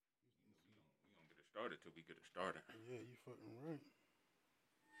started till we get it started. Yeah, you fucking right.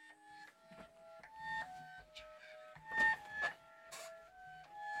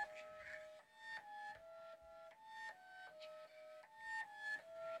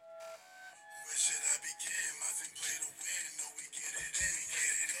 Where should I begin? My team play to win. No, we get it in. Get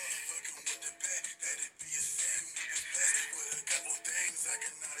it in. Fucking with the pack. That it be a sin. We was blessed with a couple things I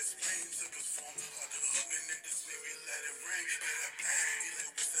cannot explain. Took us from the heart to the hook and then this way we let it ring. Hit a plan. He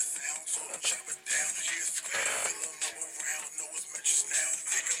like, what's the sound? So don't chop it down. He is square. Fill him up around. Know his matches now.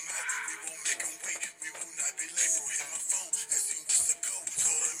 Take him out. We won't make him wait. We will not be late. Bro, hit my phone. As he was to go.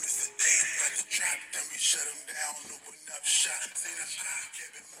 Told him it's a date. Got the trap. Then we shut him down. Open up shot. Say the high.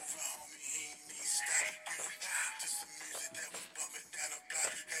 Kept it moving, homie. He ain't need stop. You don't lie. Just some music that was bumping down the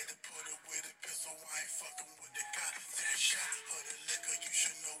block. Had to put it with a pistol. I ain't fucking with the cop. Take a shot for the liquor. You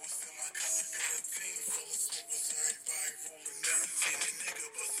should know what's in my cup. Got a team full of smokers. Everybody rolling up. Seen a nigga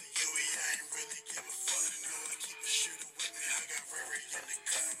bust a Huey. I ain't really give a fuck. Know I keep a shooter with me. I got Ray Ray in the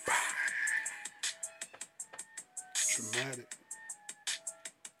cut. Traumatic.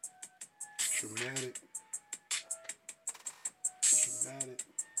 Traumatic. Traumatic.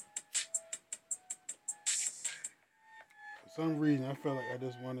 For some reason, I felt like I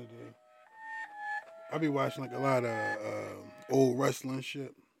just wanted to. I be watching like a lot of old wrestling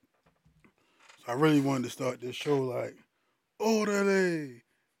shit. So I really wanted to start this show like, Orale,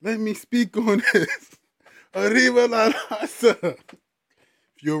 let me speak on this. Arriba la raza.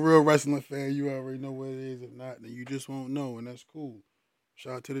 If you're a real wrestling fan, you already know what it is. If not, then you just won't know, and that's cool.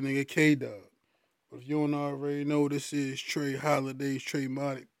 Shout out to the nigga K-Dub. But if you don't already know, this is Trey Holiday's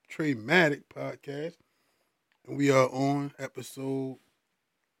Treymatic podcast. And we are on episode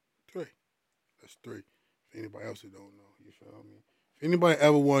 3. That's 3. If anybody else that don't know, you feel me? If anybody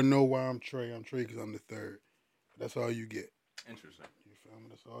ever want to know why I'm Trey because I'm the 3rd. But that's all you get. Interesting. You feel me?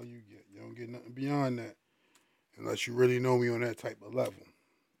 That's all you get. You don't get nothing beyond that. Unless you really know me on that type of level.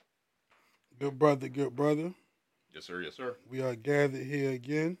 Good brother, good brother. Yes, sir. Yes, sir. We are gathered here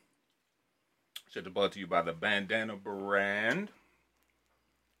again. Shit brought to you by the Bandana brand.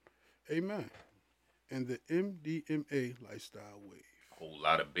 Amen. And the MDMA lifestyle wave. A whole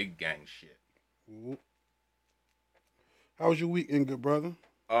lot of big gang shit. Ooh. How was your weekend, good brother?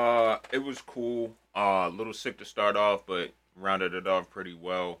 It was cool. A little sick to start off, but rounded it off pretty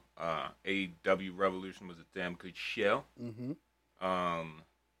well. AEW Revolution was a damn good show. Mm-hmm.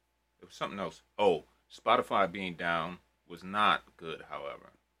 It was something else. Oh, Spotify being down was not good,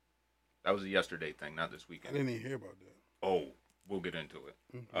 however. That was a yesterday thing, not this I weekend. didn't even hear about that. Oh, we'll get into it.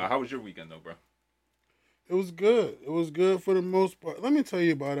 Mm-hmm. How was your weekend, though, bro? It was good. It was good for the most part. Let me tell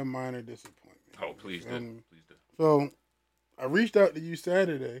you about a minor disappointment. Oh, please do. Please do. So, I reached out to you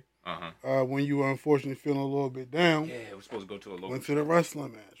Saturday Uh-huh. when you were unfortunately feeling a little bit down. Yeah, we're supposed to go to a local Went to the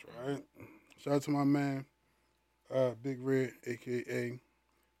wrestling match, right? Shout out to my man, Big Red, a.k.a.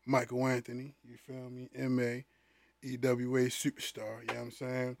 Michael Anthony. You feel me? M.A. EWA superstar. You know what I'm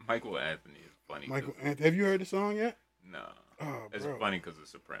saying? Michael Anthony is funny. Michael Anthony. Have you heard the song yet? No. Oh, It's bro. funny because of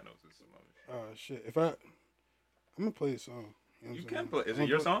Sopranos and some other shit. Shit. I'm going to play the song. You know what You I'm can saying? play. Is I'm it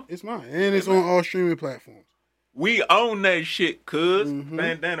your gonna song? It's mine. And it's on all streaming platforms. We own that shit, cuz. Mhm.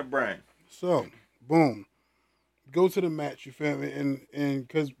 Bandana brand. So, boom. Go to the match, you feel me? And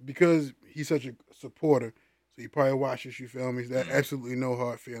because he's such a supporter, so he probably watches, you feel me? That absolutely no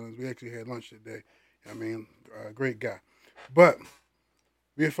hard feelings. We actually had lunch today. I mean, great guy. But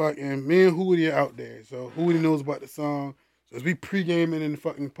we're fucking, me and Hootie are out there. So Hootie knows about the song. So as we pre-gaming in the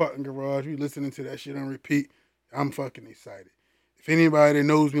fucking parking garage, we listening to that shit on repeat. I'm fucking excited. If anybody that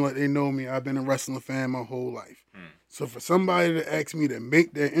knows me like they know me, I've been a wrestling fan my whole life. So for somebody to ask me to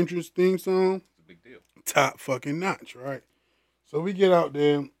make that entrance theme song, It's a big deal. top fucking notch, right? So we get out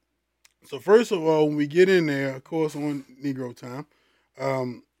there. So first of all, when we get in there, of course on Negro time,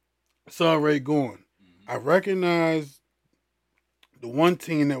 it's already going. I recognize the one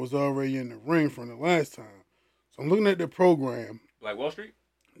team that was already in the ring from the last time. So I'm looking at the program. Black Wall Street?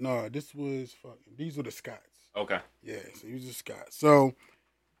 No, these were the Scots. Okay. Yeah, so these are Scots. So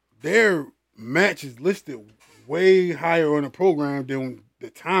their match is listed way higher on the program than the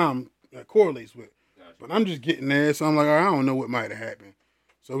time that correlates with. Gotcha. But I'm just getting there, so I'm like, I don't know what might have happened.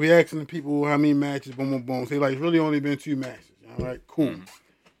 So we asking the people how many matches, boom, boom, boom. So like, it's really only been 2 matches. All right, cool. Mm-hmm.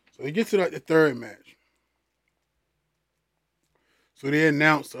 So he gets to like the 3rd match. So they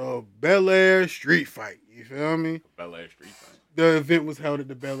announced a Bel Air street fight. You feel me? Bel Air Street fight. The event was held at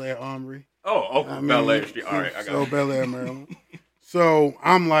the Bel Air Armory. Oh, Bel Air Street. All right, I got So it. Bel Air, Maryland. So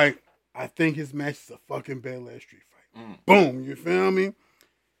I'm like, I think his match is a fucking Bel Air street fight. Boom, you feel me?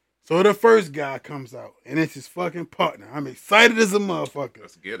 So the first guy comes out, and it's his fucking partner. I'm excited as a motherfucker.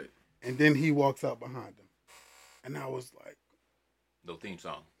 Let's get it. and then he walks out behind him, and I was like, No theme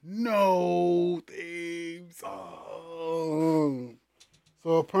song. no theme song.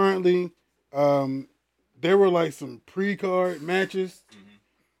 So apparently, there were like some pre-card matches.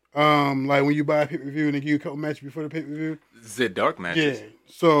 Like when you buy a pay-per-view and they give you a couple matches before the pay-per-view. The dark matches. Yeah.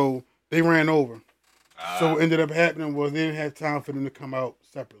 So they ran over. So what ended up happening was they didn't have time for them to come out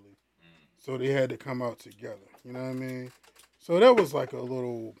separately. So they had to come out together. You know what I mean? So that was like a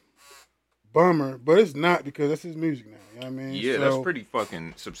little bummer, but it's not because that's his music now. You know what I mean? Yeah, so, that's pretty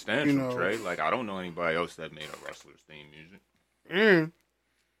fucking substantial, you know, Trey. Like, I don't know anybody else that made a wrestler's theme music. And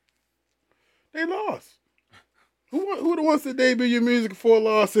they lost. Who the ones that debut your music for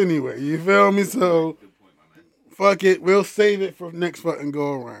loss anyway? You feel me? So, Good point, my man. fuck it. We'll save it for next fucking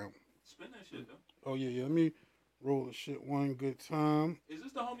go around. Spin that shit, though. Oh, yeah. Let me roll the shit one good time. Is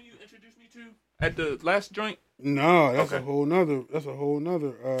this the homie you introduced me to at the last joint? No, that's Okay. a whole nother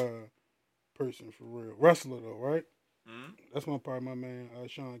person for real. Wrestler though, right? Mm-hmm. That's one part of my man,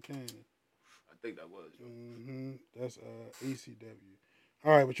 Sean Cannon. I think that was. That's ACW.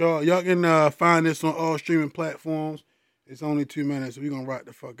 All right, but y'all can find this on all streaming platforms. It's only 2 minutes, so we're gonna rock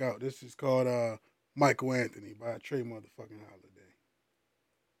the fuck out. This is called Michael Anthony by Trey motherfucking Holiday.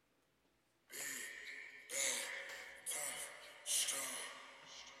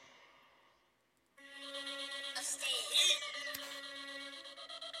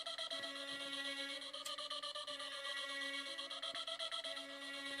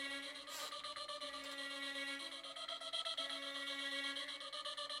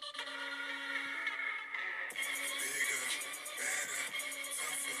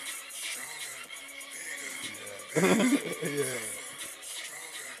 Yeah.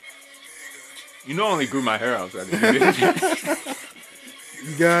 You know, I only grew my hair out. So I did it.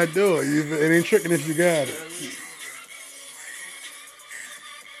 You gotta do it. It ain't tricking if you got it.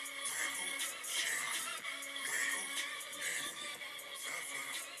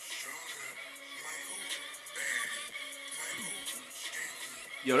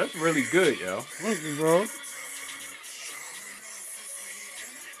 Yo, that's really good, yo. Thank you, bro.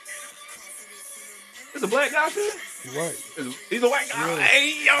 It's a black guy, shit? You're right. He's a white guy. Yeah.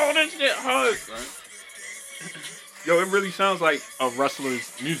 Hey, yo, this shit hard, son. Yo, it really sounds like a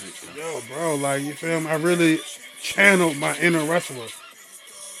wrestler's music. Yo, bro, like, you feel me? I really channeled my inner wrestler.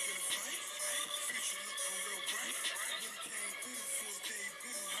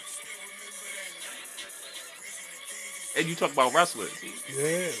 And you talk about wrestlers.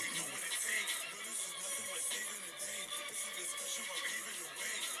 Yeah.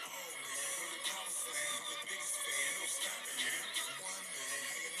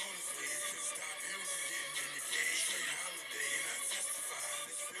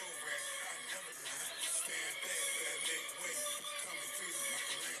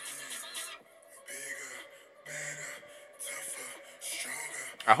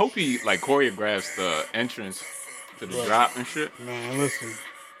 I hope he like choreographs the entrance to the drop and shit. Man, listen.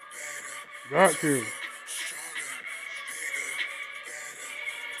 Got to.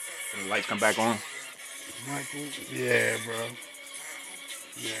 And the lights come back on. Michael. Yeah, bro.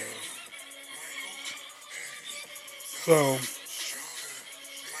 Yeah. So,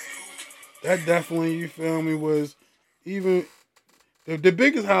 that definitely, you feel me, was even the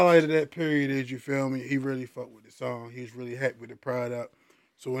biggest highlight of that period is, you feel me, he really fucked with the song. He's really happy with the product.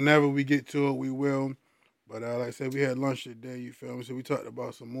 So whenever we get to it, we will. But like I said, we had lunch today, you feel me? So we talked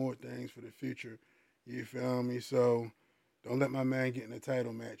about some more things for the future, you feel me? So don't let my man get in a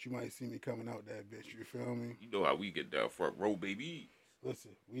title match. You might see me coming out that bitch, you feel me? You know how we get down front row, baby. Listen,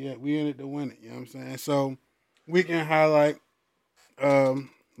 we in it to win it, you know what I'm saying? So, weekend highlight,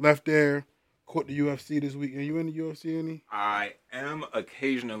 left there, caught the UFC this weekend. You in the UFC any? I am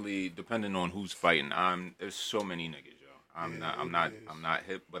occasionally, depending on who's fighting. There's so many niggas, yo. I'm not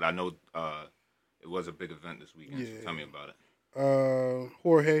hip, but I know it was a big event this weekend. Yeah. So tell me about it.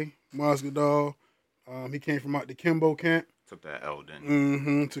 Jorge Masvidal, he came from out the Kimbo camp. Took that L,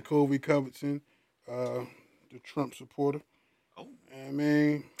 then. To Colby Covington, the Trump supporter. Oh, I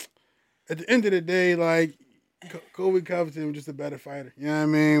mean, at the end of the day, like, Colby Covington was just a better fighter. You know what I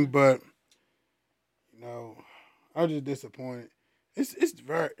mean? But, you know, I was just disappointed. It's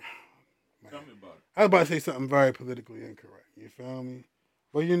very... Man. tell me about it. I was about to say something very politically incorrect. You feel me?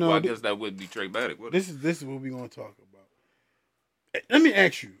 But, you know... Well, I guess that would be Trey Baddock, wouldn't it? This is what we're going to talk about. Let me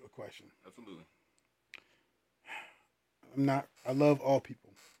ask you a question. Absolutely. I love all people.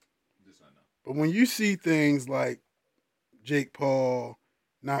 This I know. But when you see things like Jake Paul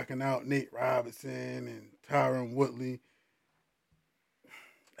knocking out Nate Robinson and Tyron Woodley,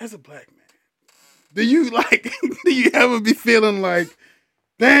 as a black man, do you ever be feeling like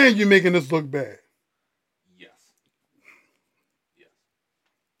Damn, you're making us look bad. Yes. Yes.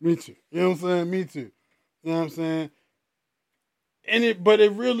 Me too. You know what I'm saying? Me too. You know what I'm saying? But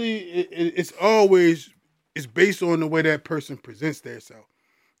it really, it's always, it's based on the way that person presents themselves.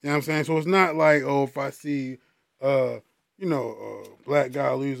 You know what I'm saying? So it's not like, oh, if I see, a black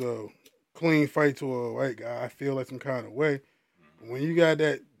guy lose a clean fight to a white guy, I feel like some kind of way. When you got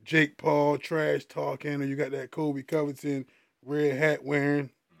that Jake Paul trash talking, or you got that Kobe Covington red hat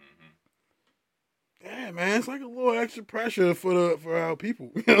wearing, yeah, man, it's like a little extra pressure for our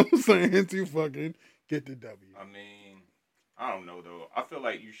people. You know what I'm saying? To fucking get the W. I mean, I don't know though. I feel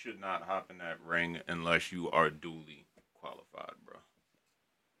like you should not hop in that ring unless you are duly qualified, bro.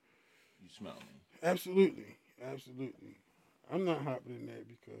 You smell me? Absolutely. I'm not hopping in there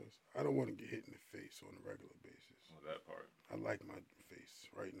because I don't want to get hit in the face on a regular basis. Well, that part. I like my face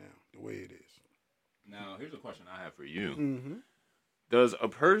right now, the way it is. Now, here's a question I have for you. Mm-hmm.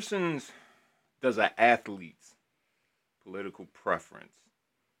 Does an athlete's political preference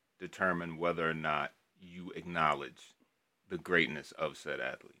determine whether or not you acknowledge the greatness of said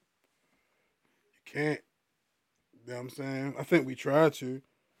athlete? You can't. You know what I'm saying? I think we try to.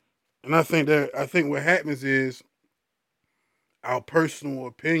 And I think what happens is our personal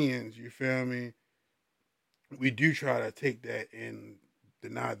opinions, you feel me? We do try to take that and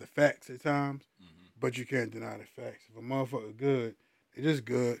deny the facts at times, but you can't deny the facts. If a motherfucker good, they're just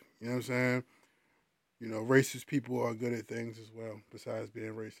good. You know what I'm saying? You know, racist people are good at things as well, besides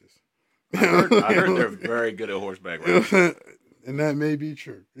being racist. I heard they're very good at horseback riding. And that may be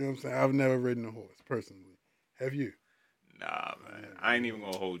true. You know what I'm saying? I've never ridden a horse, personally. Have you? Nah, man. I ain't even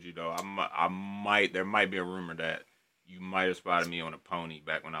gonna hold you though. I might. There might be a rumor that you might have spotted me on a pony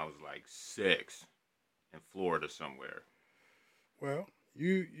back when I was like 6 in Florida somewhere. Well,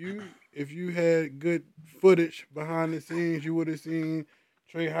 you if you had good footage behind the scenes, you would have seen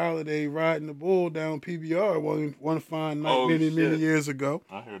Trey Holiday riding the bull down PBR one fine night many years ago.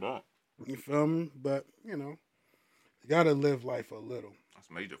 I hear that. You feel me? But you know, you gotta live life a little.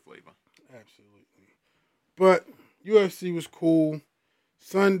 That's major flavor. Absolutely. But UFC was cool.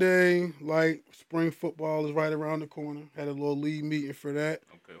 Sunday, like spring football is right around the corner. Had a little league meeting for that.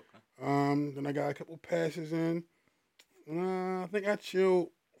 Okay. Then I got a couple passes in. I think I chilled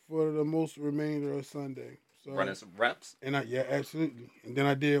for the most remainder of Sunday. So running some reps. And yeah, absolutely. And then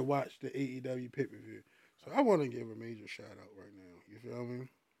I did watch the AEW pay-per-view. So I want to give a major shout out right now. You feel me?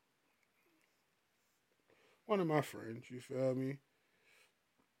 One of my friends, you feel me?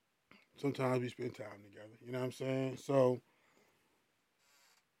 Sometimes we spend time together. You know what I'm saying? So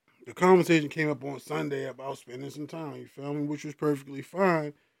the conversation came up on Sunday about spending some time, you feel me? Which was perfectly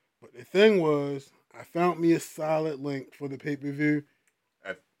fine. But the thing was, I found me a solid link for the pay-per-view.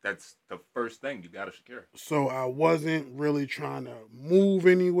 That's the first thing you got to secure. So I wasn't really trying to move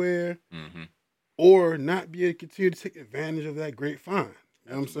anywhere or not be able to continue to take advantage of that great find.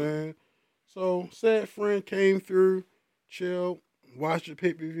 You know what I'm saying? So said friend came through, chilled, watched the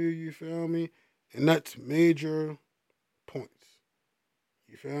pay-per-view, you feel me? And that's major points.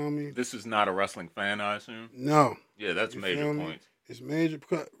 You feel me? This is not a wrestling fan, I assume? No. Yeah, that's major points. It's major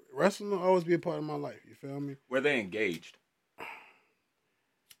because wrestling will always be a part of my life. You feel me? Were they engaged?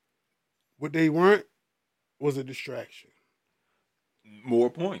 What they weren't was a distraction. More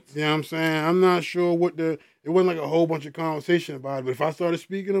points. You know what I'm saying? I'm not sure it wasn't like a whole bunch of conversation about it, but if I started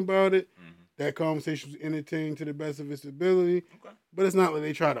speaking about it, that conversation was entertained to the best of its ability. Okay. But it's not like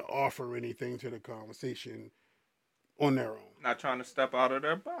they try to offer anything to the conversation on their own. Not trying to step out of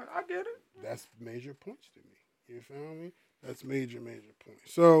their box. I get it. That's major points to me. You feel me? That's major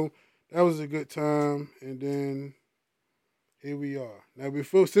points. So that was a good time, and then here we are. Now,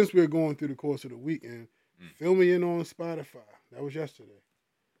 since we're going through the course of the weekend, fill me in on Spotify. That was yesterday.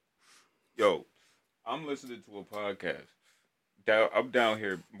 Yo, I'm listening to a podcast. I'm down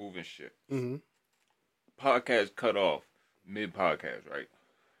here moving shit. Podcast cut off mid-podcast, right?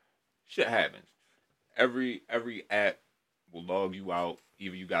 Shit happens. Every app will log you out.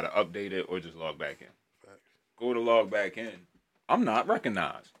 Either you got to update it or just log back in. Facts. Go to log back in. I'm not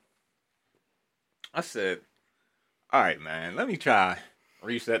recognized. I said, all right, man, let me try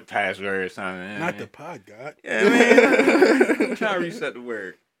reset password or something. Not the pod god. Yeah, man. Let me try to reset the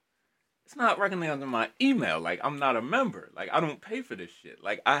word. It's not recognizing my email. Like, I'm not a member. Like, I don't pay for this shit.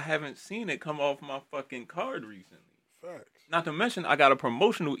 Like, I haven't seen it come off my fucking card recently. Facts. Not to mention, I got a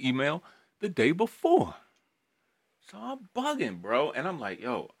promotional email the day before. So I'm bugging, bro. And I'm like,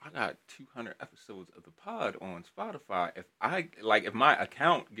 yo, I got 200 episodes of the pod on Spotify. If my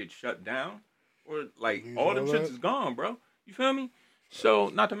account gets shut down, or like all them shits is gone, bro. You feel me?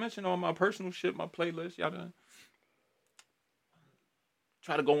 So not to mention all my personal shit, my playlist, y'all done.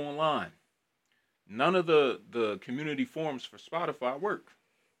 try to go online. None of the community forums for Spotify work.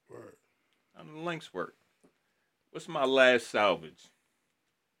 Word. None of the links work. What's my last salvage?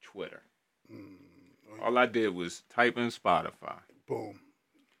 Twitter. All I did was type in Spotify. Boom.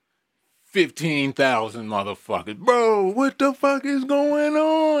 15,000 motherfuckers. Bro, what the fuck is going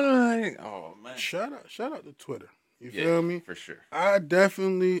on? Like, oh, man. Shout out to Twitter. You feel me? For sure. I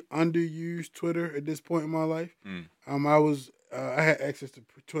definitely underused Twitter at this point in my life. I had access to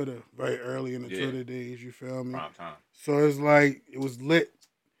Twitter very early in the Twitter days. You feel me? Prime time. So it's like it was lit,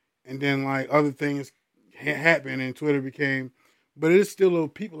 and then like other things happened, and Twitter became. But there's still little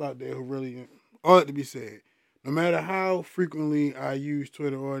people out there who really all that to be said. No matter how frequently I use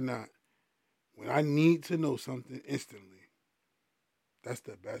Twitter or not, when I need to know something instantly, that's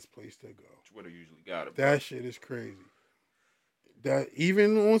the best place to go. Twitter usually got it. That shit is crazy. That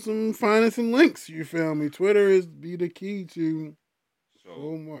even on some finding some links, you feel me? Twitter is be the key to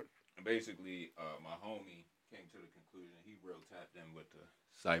so much. Basically, my homie came to the conclusion he real tapped in with the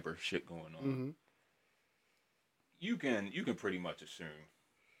cyber shit going on. Mm-hmm. You can pretty much assume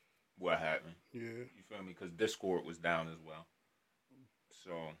what happened. Yeah. You feel me? Because Discord was down as well.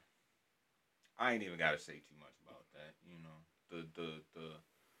 So I ain't even got to say too much about that. You know, the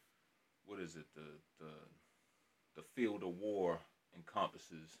what is it? The field of war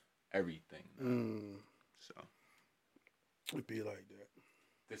encompasses everything. So it'd be like that.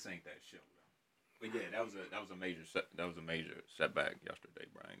 This ain't that show though. But yeah, that was a major setback yesterday,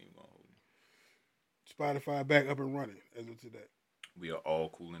 Brian. You gonna hold me. Spotify back up and running as of today. We are all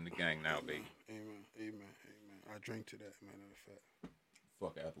cool in the gang now, baby. Amen. I drink to that, matter of fact.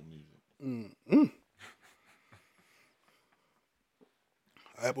 Fuck Apple Music.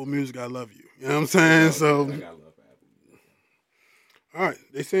 Apple Music, I love you. You know what I'm saying? I love Apple Music. All right,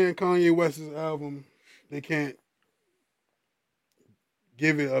 they saying Kanye West's album, they can't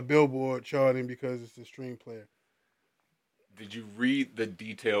give it a Billboard charting because it's a stream player. Did you read the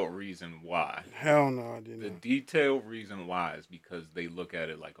detailed reason why? Hell no, I didn't. The detailed reason why is because they look at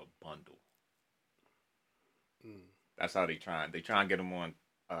it like a bundle. That's how they try. They try and get them on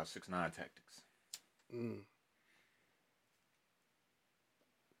 6ix9ine Tactics.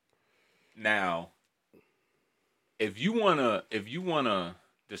 Now, if you wanna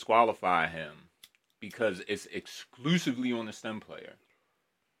disqualify him because it's exclusively on the stem player,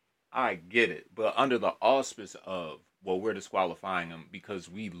 I get it. But under the auspice of, well, we're disqualifying him because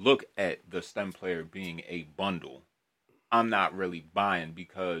we look at the stem player being a bundle, I'm not really buying,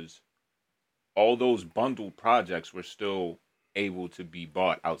 because all those bundle projects were still able to be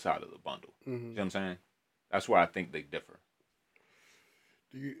bought outside of the bundle. You know what I'm saying? That's where I think they differ.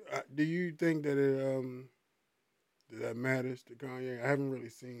 Do you think that it that matters to Kanye? I haven't really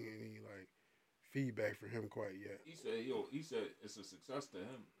seen any like feedback from him quite yet. He said it's a success to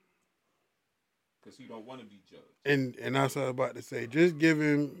him because he don't want to be judged. And that's what I was about to say. Just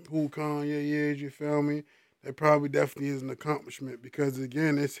given who Kanye is, you feel me? That probably definitely is an accomplishment, because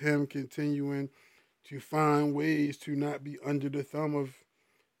again, it's him continuing to find ways to not be under the thumb of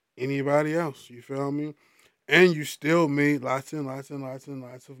anybody else. You feel me? And you still made lots and lots and lots and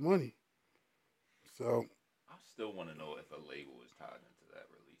lots of money. So I still want to know if a label is tied into that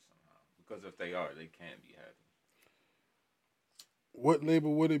release somehow. Because if they are, they can't be happy. What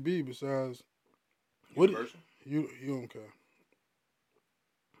label would it be besides Universal? You don't care.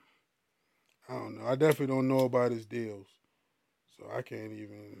 I don't know. I definitely don't know about his deals. So I can't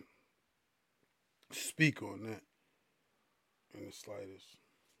even speak on that in the slightest.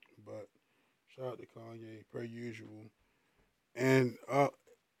 But shout out to Kanye, per usual. And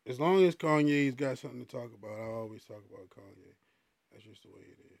as long as Kanye's got something to talk about, I always talk about Kanye. That's just the way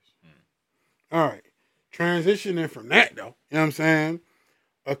it is. All right. Transitioning from that, though, you know what I'm saying?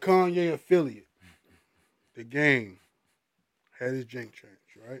 A Kanye affiliate, The Game, had his jank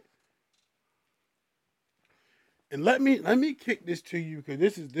change, right? And let me kick this to you, because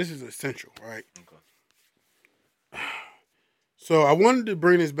this is essential, right? Okay. So I wanted to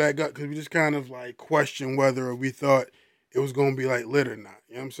bring this back up because we just kind of like questioned whether we thought it was going to be like lit or not.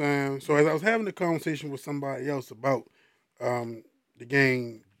 You know what I'm saying? So as I was having a conversation with somebody else about The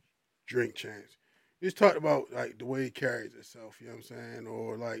Game drink change, we just talked about like the way he carries himself. You know what I'm saying?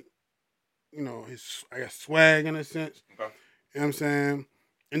 Or like, you know, his, I guess, swag in a sense. Okay. You know what I'm saying?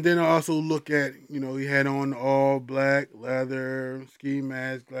 And then I also look at, you know, he had on all black, leather, ski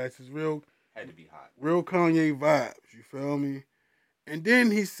mask, glasses, had to be hot. Real Kanye vibes, you feel me? And then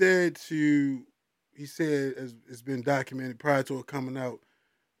he said, as it's been documented prior to it coming out,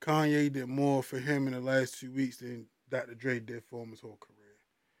 Kanye did more for him in the last 2 weeks than Dr. Dre did for him his whole career.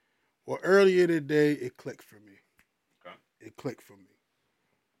 Well, earlier today, it clicked for me. Okay. It clicked for me.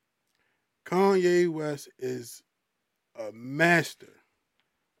 Kanye West is a master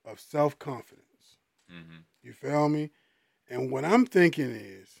of self-confidence. Mm-hmm. You feel me? And what I'm thinking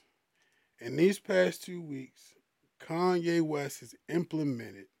is, in these past 2 weeks, Kanye West has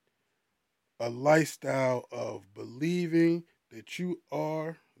implemented a lifestyle of believing that you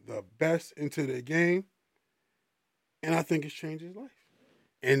are the best into the game, and I think it's changed his life.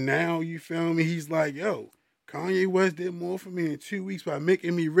 And now, you feel me? He's like, yo, Kanye West did more for me in 2 weeks by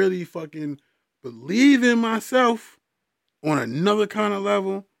making me really fucking believe in myself on another kind of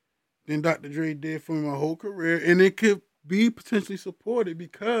level than Dr. Dre did for me my whole career. And it could be potentially supported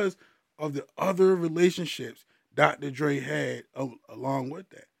because of the other relationships Dr. Dre had along with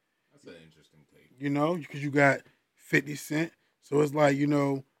that. That's an interesting take. You know, because you got 50 Cent. So it's like, you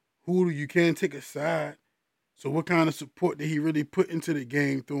know, who you can't take a side. So what kind of support did he really put into the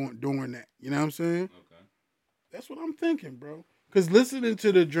game during that? You know what I'm saying? Okay. That's what I'm thinking, bro. Because listening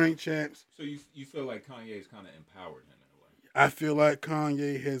to the Drink Champs, So you feel like Kanye's kind of empowered him in a way? I feel like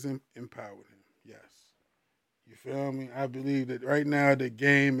Kanye has empowered him. Yes. You feel me? I believe that right now the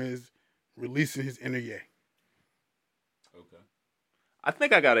game is releasing his inner Ye. Okay. I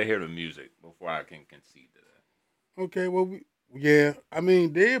think I gotta hear the music before I can concede to that. Okay, well, yeah. I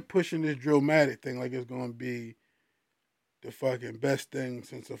mean, they're pushing this Drillmatic thing like it's going to be the fucking best thing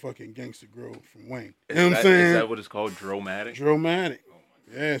since a fucking Gangsta Grill from Wayne. You know what I'm saying? Is that what it's called? Drillmatic? Drillmatic. Oh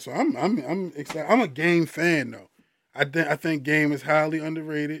my God. Yeah, so I'm excited. I'm a Game fan though. I think Game is highly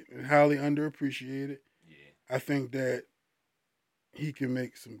underrated and highly underappreciated. Yeah. I think that he can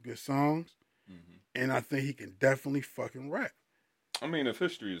make some good songs, and I think he can definitely fucking rap. I mean, if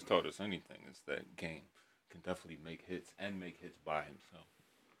history has taught us anything, it's that Game can definitely make hits and make hits by himself.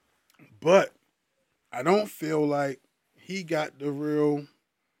 But I don't feel like he got the real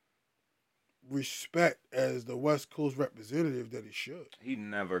respect as the West Coast representative that he should. He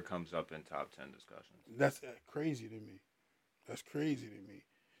never comes up in top 10 discussions. That's crazy to me. That's crazy to me.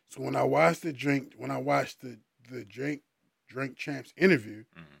 So when I watched the Drink Champs interview,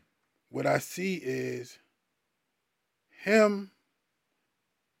 what I see is him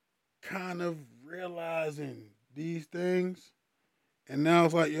kind of realizing these things, and now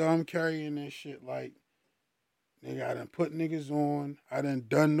it's like, yo, I'm carrying this shit like, nigga, I done put niggas on, I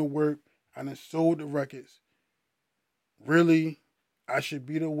done the work, I done sold the records. Really, I should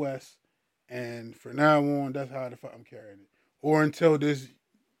be the West, and from now on, that's how the fuck I'm carrying it. Or until this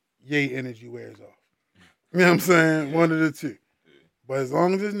Ye energy wears off. You know what I'm saying? Yeah. One of the two. Yeah. But as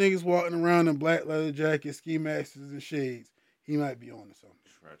long as this nigga's walking around in black leather jackets, ski masks, and shades, he might be on to something.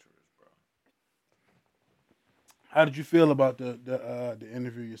 Treacherous, bro. How did you feel about the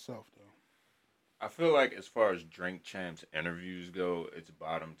interview yourself, though? I feel like as far as Drink Champs interviews go, it's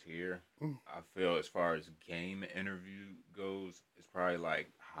bottom tier. I feel as far as Game interview goes, it's probably like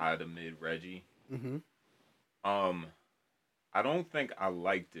high to mid Reggie. I don't think I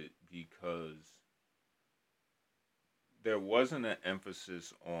liked it because there wasn't an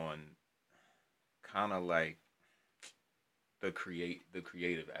emphasis on kind of like the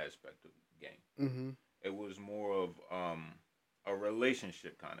creative aspect of the game. It was more of a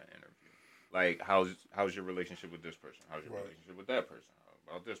relationship kind of interview. Like, how's your relationship with this person? How's your relationship with that person?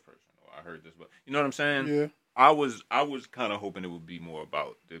 How about this person? Or I heard this, but you know what I'm saying? Yeah. I was kind of hoping it would be more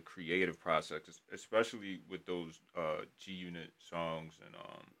about the creative process, especially with those G Unit songs and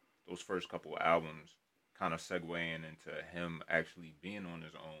those first couple albums, kind of segueing into him actually being on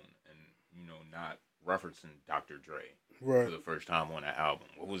his own and, you know, not referencing Dr. Dre for the first time on that album.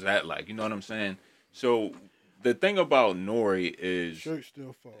 What was that like? You know what I'm saying? So the thing about Nori is... Shirt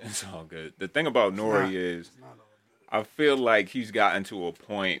still falls. It's all good. The thing about Nori is I feel like he's gotten to a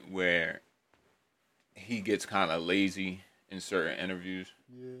point where he gets kind of lazy in certain interviews,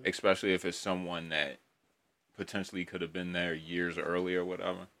 especially if it's someone that potentially could have been there years earlier or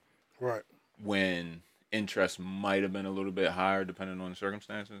whatever. Right. When interest might have been a little bit higher depending on the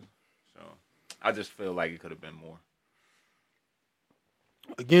circumstances. So I just feel like it could have been more.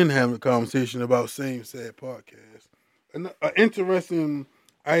 Again, having a conversation about Same Sad Podcast. An interesting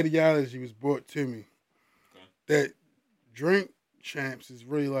ideology was brought to me that Drink Champs is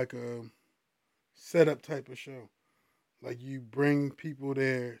really like a setup type of show. Like, you bring people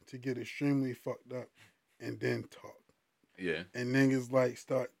there to get extremely fucked up and then talk. Yeah. And niggas like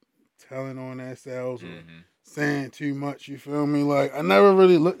start telling on themselves or saying too much, you feel me? Like, I never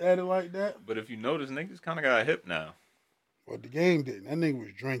really looked at it like that. But if you notice, niggas kind of got hip now. Well, the Game didn't. That nigga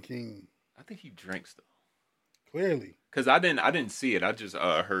was drinking. I think he drinks though. Clearly. Cause I didn't see it. I just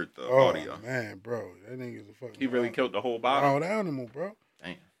heard the audio. Oh man, bro, that nigga's a fucking. He really killed the whole bottle. Wild animal, bro.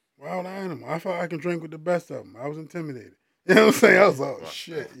 Damn. Wild animal. I thought I can drink with the best of them. I was intimidated. You know what I'm saying? I was like, oh,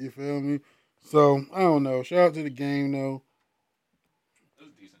 shit. You feel me? So I don't know. Shout out to the game though. It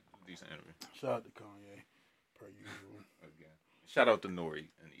was decent. It was a decent interview. Shout out to Kanye, per usual. Again. Shout out to Nori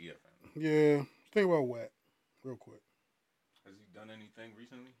and the EF family. Yeah. Think about Wack, real quick. Has he done anything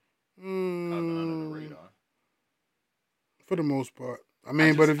recently? Kind of under the radar. For the most part. I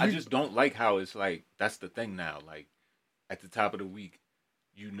mean, but if you I just don't like how it's like that's the thing now. Like at the top of the week,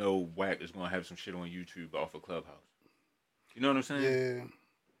 you know, Wack is gonna have some shit on YouTube off of Clubhouse. You know what I'm saying? yeah,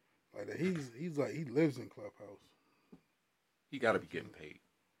 like that. He's like he lives in Clubhouse. He got to be getting paid.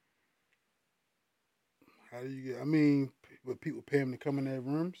 How do you get? I mean, but people pay him to come in their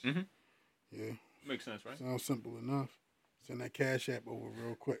rooms. Mhm. Yeah, Makes sense, right? sounds simple enough. Send that Cash App over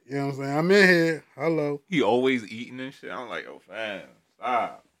real quick. You know what I'm saying? I'm in here. Hello. He always eating and shit. I'm like, oh, fam,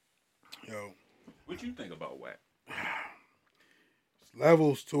 stop. Yo, What you think about Wack? it's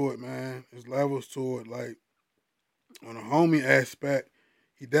levels to it, man. It's levels to it. Like on a homie aspect,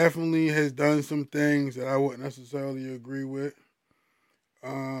 he definitely has done some things that I wouldn't necessarily agree with.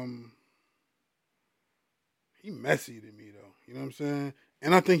 He messy to me though. You know what I'm saying?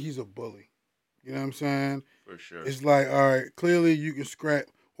 And I think he's a bully. You know what I'm saying? For sure. It's like, all right, clearly you can scrap,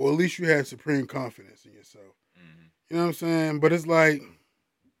 or at least you have supreme confidence in yourself. Mm-hmm. You know what I'm saying? But it's like,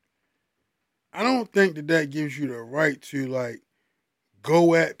 I don't think that gives you the right to like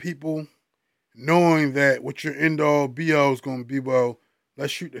go at people knowing that what your end all be all is going to be, well,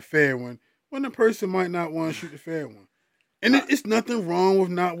 let's shoot the fair one, when the person might not want to shoot the fair one. And it's nothing wrong with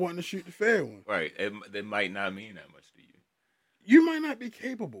not wanting to shoot the fair one. Right. It might not mean that much to you. You might not be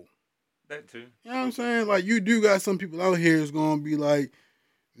capable. That too. You know what I'm saying? Like, you do got some people out here that's going to be like,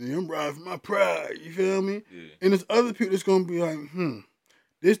 yeah, I'm riding for my pride. You feel me? Yeah. And there's other people that's going to be like,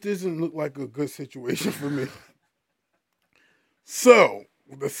 this doesn't look like a good situation for me. So,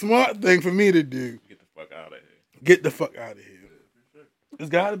 the smart thing for me to do, Get the fuck out of here. get the fuck out of here. There's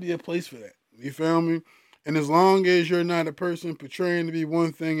got to be a place for that. You feel me? And as long as you're not a person portraying to be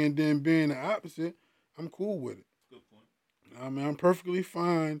one thing and then being the opposite, I'm cool with it. Good point. I mean, I'm perfectly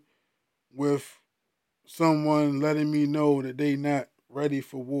fine with someone letting me know that they not ready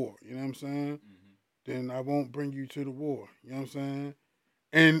for war. You know what I'm saying? Mm-hmm. Then I won't bring you to the war. You know what I'm saying?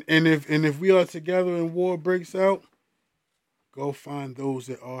 And if we are together and war breaks out, go find those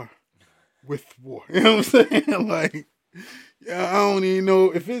that are with war. You know what I'm saying? Like, yeah, I don't even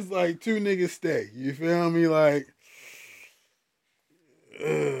know if it's like two niggas stay. You feel me? Like,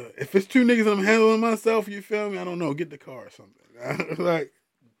 if it's two niggas I'm handling myself, you feel me? I don't know. Get the car or something. Like,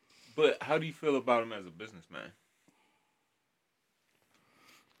 But how do you feel about him as a businessman?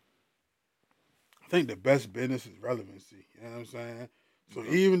 I think the best business is relevancy. You know what I'm saying? So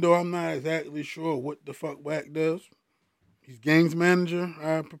even though I'm not exactly sure what the fuck Wack does, he's gangs manager,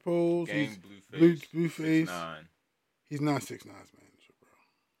 I propose. Gang He's Blueface. Blueface. 6ix9ine. He's not 6ix9ine's manager, bro.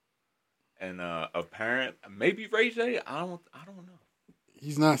 And apparent maybe Ray J. I don't know.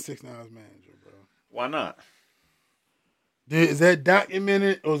 He's not 6ix9ine's manager, bro. Why not? Is that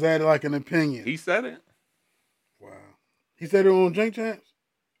documented or is that like an opinion? He said it. Wow. He said it on Drink Champs?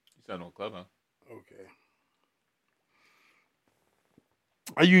 He said it on Clubhouse. Okay.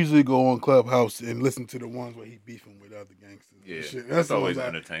 I usually go on Clubhouse and listen to the ones where he beefing with other gangsters. Yeah, and shit. that's the always ones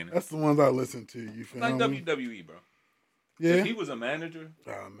entertaining. That's the ones I listen to. You feel Like me? WWE, bro. Yeah. If he was a manager,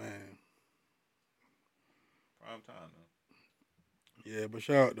 Oh man. prime time, man. Yeah, but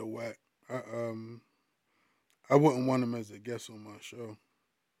shout out to Wack. I wouldn't want him as a guest on my show.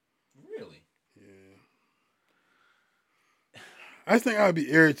 Really? Yeah. I think I'd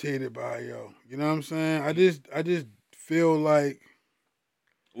be irritated by yo. You know what I'm saying? I just feel like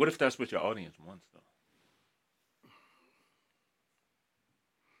What if that's what your audience wants, though?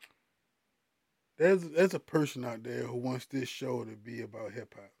 there's a person out there who wants this show to be about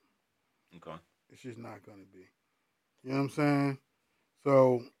hip hop. Okay. It's just not gonna be. You know what I'm saying?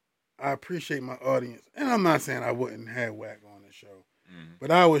 So I appreciate my audience. And I'm not saying I wouldn't have Wack on the show. Mm-hmm.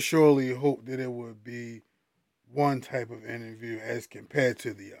 But I would surely hope that it would be one type of interview as compared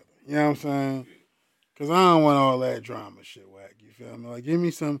to the other. You know what I'm saying? Because I don't want all that drama shit, Wack. You feel me? Like, give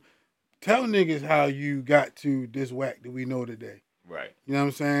me some... Tell niggas how you got to this Wack that we know today. Right. You know what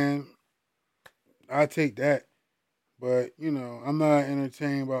I'm saying? I take that. But, you know, I'm not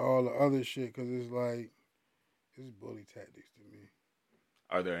entertained by all the other shit because it's like, it's bully tactics to me.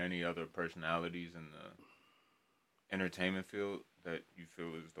 Are there any other personalities in the entertainment field that you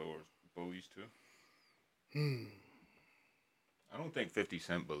feel as though are bullies too? I don't think 50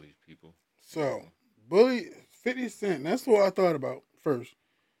 Cent bullies people. So, bully, 50 Cent, that's what I thought about first.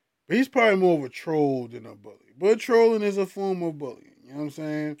 But he's probably more of a troll than a bully. But trolling is a form of bullying. You know what I'm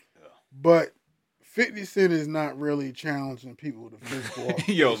saying? Yeah. But 50 Cent is not really challenging people to physical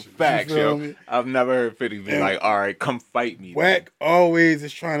altercations. Yo, facts, You feel yo. me? I've never heard 50 be And like, all right, come fight me. Wack always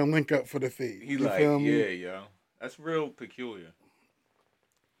is trying to link up for the fade. He You like, feel me? yeah, yo. That's real peculiar.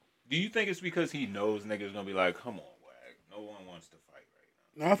 Do you think it's because he knows niggas gonna be like, come on, Wack. No one wants to fight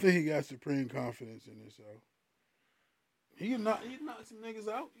right now. No, I think he got supreme confidence in himself. He can knock some niggas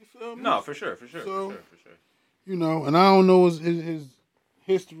out. You feel me? No, for sure. For sure. You know, and I don't know his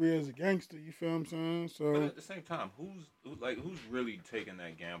history as a gangster. You feel what I'm saying? So, But at the same time, who's really taking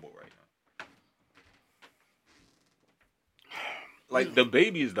that gamble right now? Like, the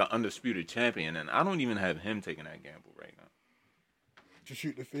baby is the undisputed champion, and I don't even have him taking that gamble right now. to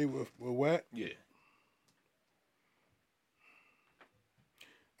shoot the fade with Wack? Yeah.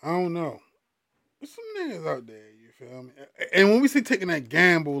 I don't know. There's some niggas out there, you feel me? And when we say taking that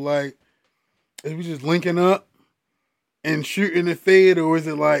gamble, like, is we just linking up and shooting the fade, or is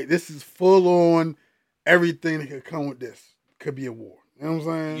it like this is full on everything that could come with this? Could be a war. You know what I'm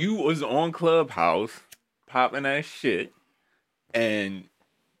saying? You was on Clubhouse popping that shit, and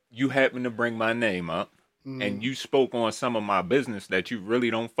you happened to bring my name up, and you spoke on some of my business that you really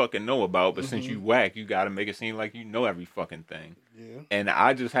don't fucking know about, but since you Wack, you gotta make it seem like you know every fucking thing. Yeah. And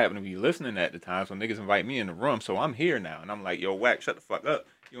I just happen to be listening at the time, so niggas invite me in the room, so I'm here now, and I'm like, yo, Wack, shut the fuck up.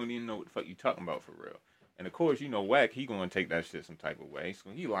 You don't even know what the fuck you talking about for real. And of course, you know, Wack, he gonna take that shit some type of way. So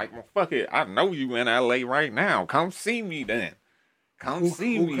he like, well, fuck it, I know you in LA right now. Come see me then. Come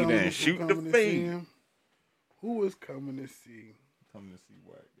see me then. Shoot the fade. Who is coming to see? Coming to see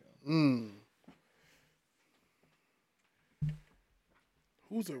Wack,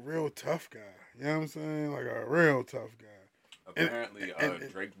 Who's a real tough guy? You know what I'm saying? Like a real tough guy. Apparently,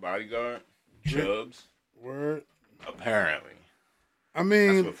 Drake's bodyguard, Drake- Chubbs. Word. Apparently. I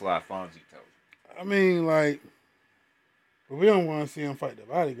mean, That's what Fly Fonzie tells me. I mean, like, but we don't want to see him fight the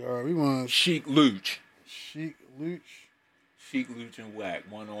bodyguard. We want Sheik Luch. Sheik Luch. Sheik Luch and Wack,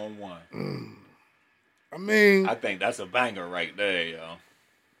 1-on-1. I mean, I think that's a banger right there, yo.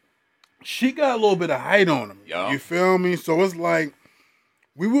 she got a little bit of height on him. Yeah. You feel me? So it's like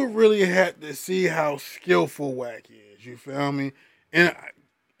we would really have to see how skillful Wack is. You feel me? And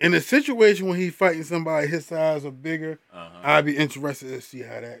in a situation when he's fighting somebody his size or bigger, I'd be interested to see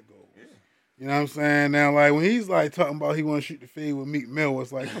how that goes. Yeah. You know what I'm saying? Now, like when he's like talking about he want to shoot the fade with Meek Mill,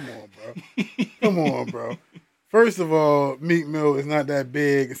 it's like, come on, bro. Come on, bro. First of all, Meek Mill is not that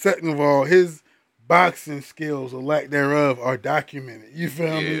big. Second of all, his boxing skills or lack thereof are documented. You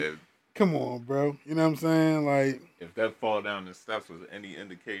feel me? Come on, bro. You know what I'm saying? Like, if that fall down the steps was any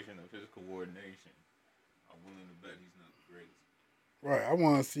indication of his coordination, I'm willing to bet he's not the greatest. right. I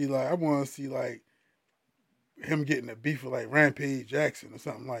want to see like him getting a beef with like Rampage Jackson or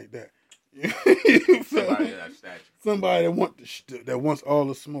something like that. You feel Somebody me? of that stature. Somebody that wants all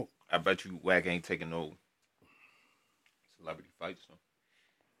the smoke. I bet you Wack ain't taking no celebrity fights, though.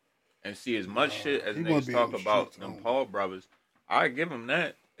 And see, as much shit as he wanna niggas be talk in the about streets them only. Paul brothers, I give them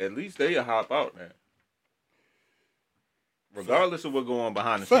that. At least they'll hop out there. Regardless of what go on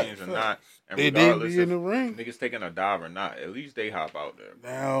behind the scenes or not, and They regardless be in if the ring. niggas taking a dive or not, at least they hop out there.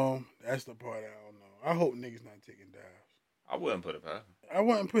 Now, that's the part I don't know. I hope niggas not taking dives. I wouldn't put it past. I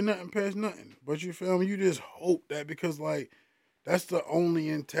wouldn't put nothing past nothing. But you feel me? You just hope that because, like, that's the only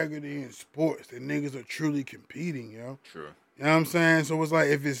integrity in sports that niggas are truly competing, yo. True. You know what I'm saying? So it's like,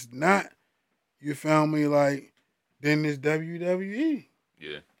 if it's not, you feel me? Like, then it's WWE.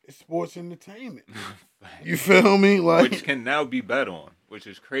 Yeah. It's sports entertainment. You feel me? Like, Which can now be bet on, which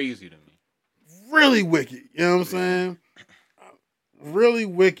is crazy to me. really wicked. You know what I'm saying? Really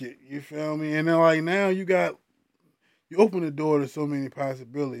wicked. You feel me? And then, like, now you open the door to so many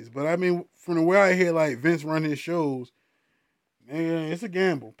possibilities. But I mean, from the way I hear like Vince run his shows, man, it's a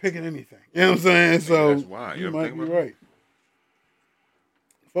gamble picking anything. You know what I'm saying? So that's why. you ever might think be about right.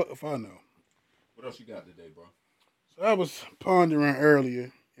 Fuck if I know. What else you got today, bro? So I was pondering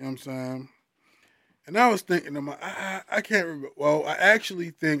earlier. You know what I'm saying? And I was thinking about I can't remember. Well, I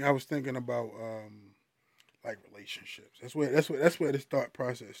actually think I was thinking about like relationships. That's where the thought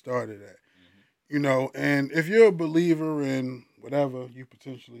process started at. You know, and if you're a believer in whatever you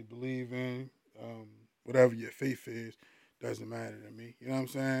potentially believe in, whatever your faith is, doesn't matter to me. You know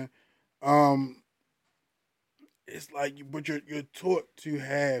what I'm saying? It's like, but you're taught to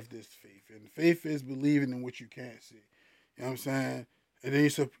have this faith, and faith is believing in what you can't see. You know what I'm saying? And then you're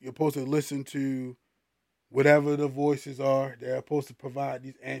supposed to listen to whatever the voices are. They're supposed to provide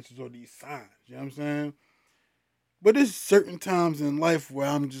these answers or these signs. You know what I'm saying? But there's certain times in life where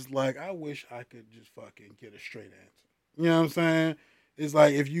I'm just like, I wish I could just fucking get a straight answer. You know what I'm saying? It's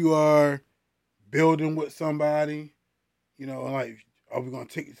like if you are building with somebody, you know, like, are we going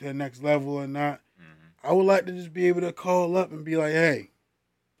to take it to the next level or not? I would like to just be able to call up and be like, hey,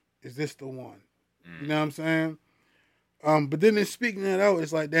 is this the one? You know what I'm saying? But then in speaking that out,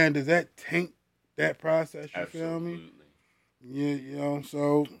 it's like, damn, does that taint that process? You feel me? Absolutely. Yeah, you know,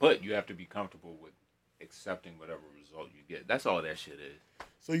 so. But you have to be comfortable with accepting whatever result you get. That's all that shit is.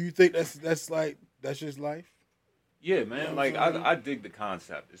 So you think that's just life? Yeah, man. You know Like what I'm saying? I dig the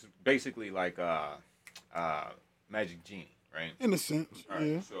concept. It's basically like Magic Genie, right? In a sense, All right.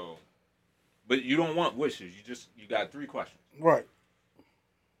 yeah. So, but you don't want wishes. You got 3 questions, Right.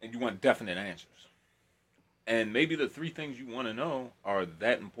 and you want definite answers. And maybe the 3 things you want to know are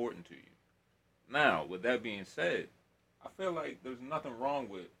that important to you. Now, with that being said, I feel like there's nothing wrong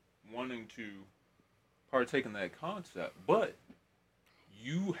with wanting to partake in that concept, but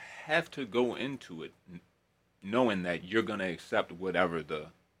you have to go into it knowing that you're going to accept whatever the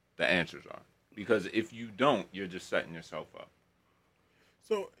answers are. Because if you don't, you're just setting yourself up.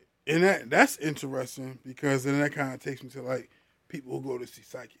 So, and that's interesting because then that kind of takes me to like people who go to see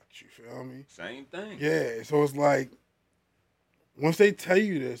psychics. You feel me? Same thing. Yeah. So it's like once they tell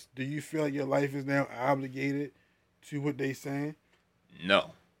you this, do you feel like your life is now obligated to what they saying?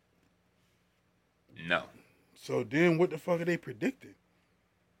 No. No. So then, what the fuck are they predicting?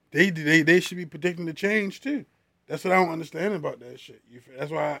 They should be predicting the change too. That's what I don't understand about that shit. You feel?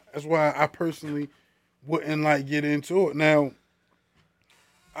 That's why I personally wouldn't like get into it. Now,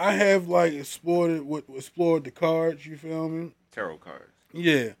 I have like explored the cards. You feel me? Tarot cards.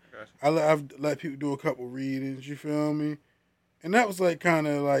 Yeah, Gotcha. I've let people do a couple readings. You feel me? And that was like kind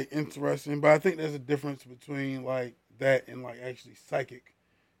of like interesting. But I think there's a difference between like that and like actually psychic.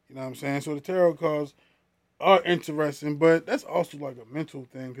 You know what I'm saying? So the tarot cards are interesting, but that's also like a mental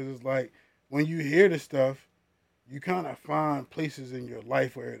thing because it's like when you hear the stuff, you kind of find places in your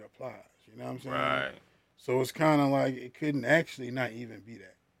life where it applies. You know what I'm saying? Right. So it's kind of like it couldn't actually not even be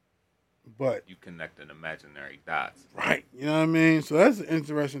that. But You connect an imaginary dots. right, you know what I mean? So that's an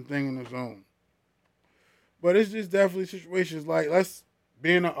interesting thing in its own. But it's just definitely situations like let's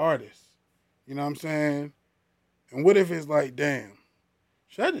being an artist. You know what I'm saying? And what if it's like, damn,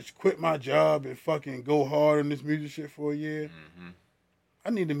 should I just quit my job and fucking go hard on this music shit for a year? Mm-hmm. I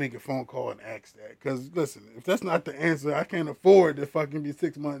need to make a phone call and ask that. Because, listen, if that's not the answer, I can't afford to fucking be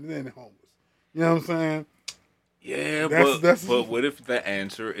 6 months in homeless. You know what I'm saying? Yeah, That's- but what if the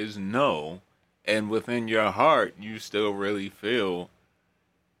answer is no, and within your heart you still really feel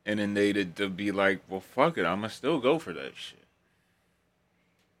inundated to be like, well, fuck it, I'ma still go for that shit.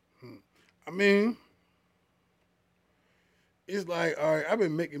 I mean, it's like, all right, I've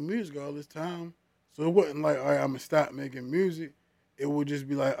been making music all this time. So it wasn't like, all right, I'm going to stop making music. It would just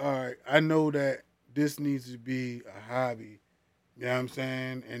be like, all right, I know that this needs to be a hobby. You know what I'm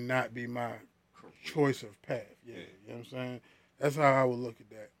saying? And not be my choice of path. Yeah, you know what I'm saying? That's how I would look at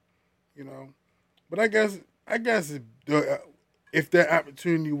that. You know? But I guess if that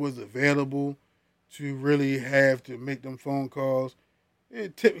opportunity was available to really have to make them phone calls,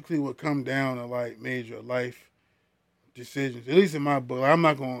 it typically would come down to like major life decisions. At least in my book, I'm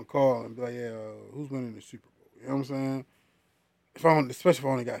not going to call and be like, yeah, who's winning the Super Bowl? You know what I'm saying? Especially if I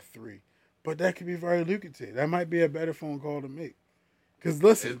only got 3. But that could be very lucrative. That might be a better phone call to make. Because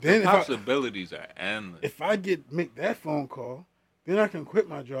listen, The possibilities are endless. if I make that phone call, then I can quit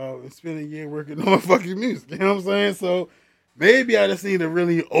my job and spend a year working on my fucking music. You know what I'm saying? So maybe I just need to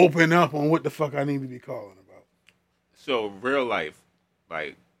really open up on what the fuck I need to be calling about. So real life,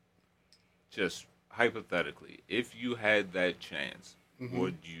 like, just hypothetically, if you had that chance,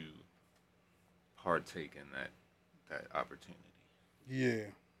 would you partake in that opportunity? Yeah.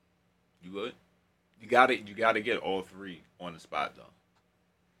 You would? You got to get all 3 on the spot though.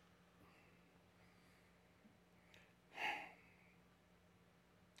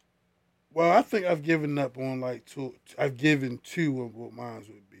 Well, I think I've given up on like 2. I've given 2 of what mine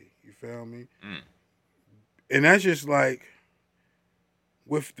would be. You feel me? Mm. And that's just like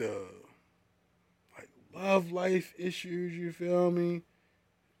with the like love life issues. You feel me?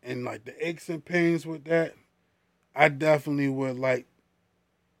 And like the aches and pains with that, I definitely would like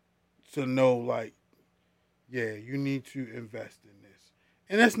to know like, yeah, you need to invest in this.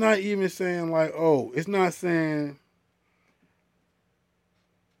 And that's not even saying like, oh, it's not saying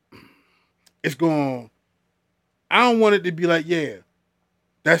it's going. I don't want it to be like, yeah,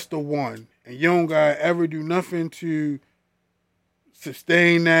 that's the one, and you don't gotta ever do nothing to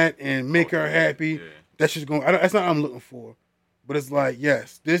sustain that and make her happy. Yeah. That's just going. That's not what I'm looking for. But it's like,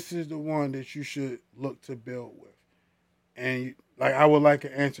 yes, this is the one that you should look to build with, and like I would like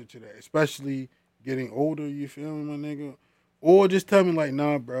an answer to that, especially getting older. You feel me, my nigga? Or just tell me like,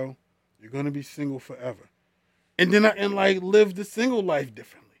 nah, bro, you're gonna be single forever, and then I like live the single life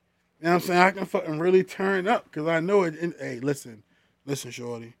differently. You know what I'm saying? I can fucking really turn up because I know it. Hey, listen,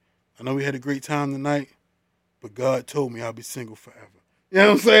 shorty. I know we had a great time tonight, but God told me I'll be single forever. You know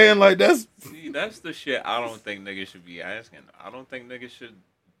what I'm saying? Like that's that's the shit I don't think niggas should be asking. I don't think niggas should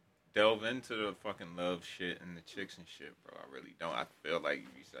delve into the fucking love shit and the chicks and shit, bro. I really don't. I feel like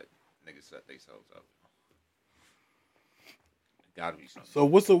niggas set themselves up. Gotta be something. so.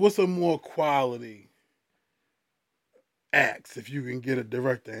 What's a more quality ask if you can get a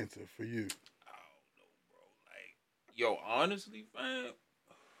direct answer for you? I don't know, bro. Like, yo, honestly, fam,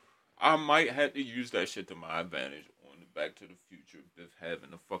 I might have to use that shit to my advantage on the Back to the Future, Biff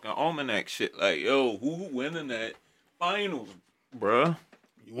having the fucking almanac shit. Like, yo, who winning that finals, bruh?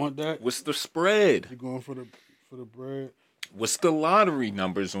 You want that? What's the spread? You going for the bread? What's the lottery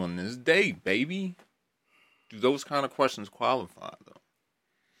numbers on this day, baby? Do those kind of questions qualify, though?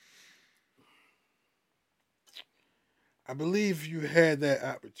 I believe if you had that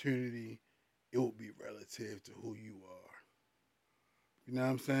opportunity, it would be relative to who you are. You know what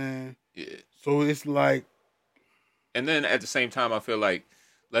I'm saying? Yeah. So it's like, And then at the same time, I feel like,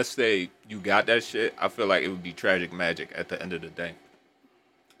 let's say you got that shit, I feel like it would be tragic magic at the end of the day.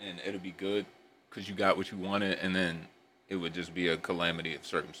 And it'll be good because you got what you wanted, and then it would just be a calamity of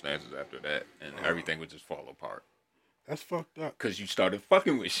circumstances after that, and everything would just fall apart. that's fucked up. Because you started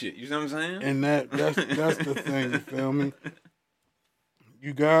fucking with shit, you know what I'm saying? And that's the thing, you feel me?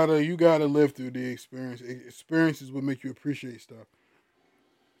 You gotta live through the experience. Experiences will make you appreciate stuff.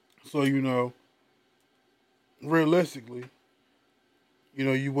 So, realistically,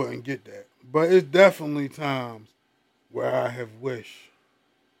 you wouldn't get that. But it's definitely times where I have wished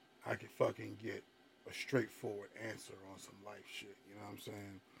I could fucking get a straightforward answer on some life shit. You know what I'm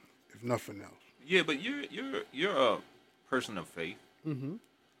saying? If nothing else. Yeah, but you're a person of faith. Mm-hmm.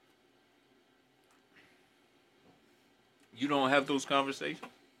 You don't have those conversations?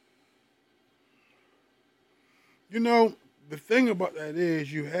 The thing about that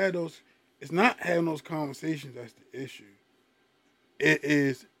is you had those. It's not having those conversations that's the issue. It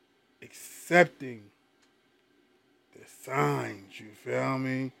is accepting the signs, you feel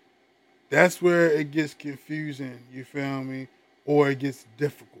me? That's where it gets confusing, you feel me? Or it gets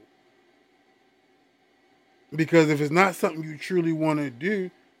difficult. Because if it's not something you truly want to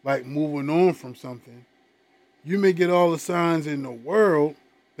do, like moving on from something, you may get all the signs in the world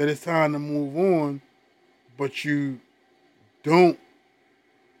that it's time to move on, but you don't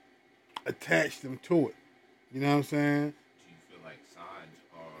attach them to it. You know what I'm saying? Do you feel like signs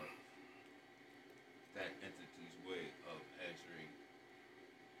are that entity's way of answering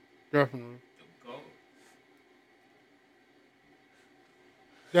Definitely. the goal?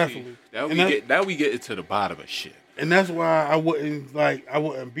 Definitely. Now we get into the bottom of shit. And that's why I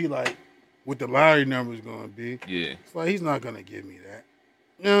wouldn't be like what the lottery number is gonna be. Yeah. It's like he's not gonna give me that.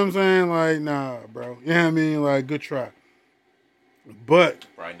 You know what I'm saying? Like, nah, bro. You know what I mean? Like, good try. But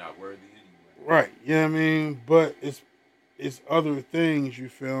Probably not worthy anyway. right, you know what I mean? But it's other things, you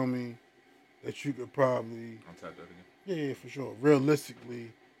feel me, that you could probably I'll type that again. yeah, for sure.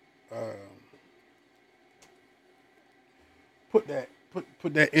 Realistically, put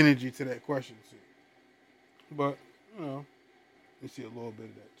that energy to that question too. But you see a little bit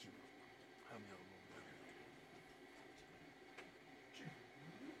of that too.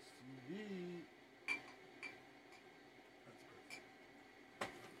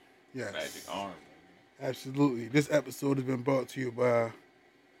 Yes, Magic arm. absolutely. This episode has been brought to you by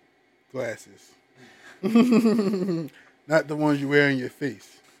glasses. Not the ones you wear in your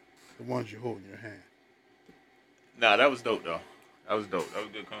face, the ones you hold in your hand. Nah, that was dope though. That was dope. That was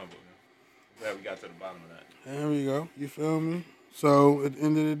a good combo. I'm glad we got to the bottom of that. There we go. You feel me? So at the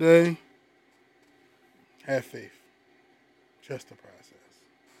end of the day, have faith. Trust the process.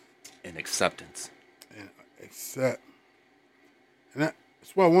 And acceptance. And accept. And that's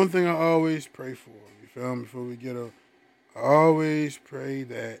why one thing I always pray for, you feel me, before we get up, I always pray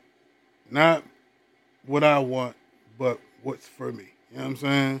that not what I want, but what's for me. You know what I'm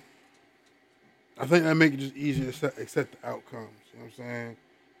saying? I think that makes it just easier to accept the outcomes. You know what I'm saying?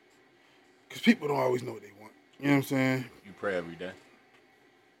 Because people don't always know what they want. You know what I'm saying? You pray every day.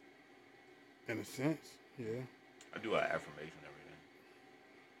 In a sense, yeah. I do an affirmation every day.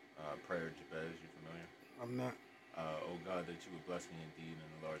 Prayer Jabez, you familiar? I'm not. Oh God, that you would bless me indeed and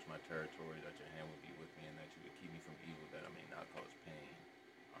enlarge my territory, that your hand would be with me, and that you would keep me from evil, that I may not cause pain.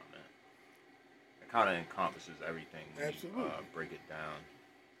 Amen. It kind of encompasses everything when Absolutely. you break it down.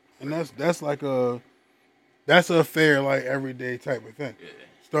 And that's a fair, like, everyday type of thing. Yeah.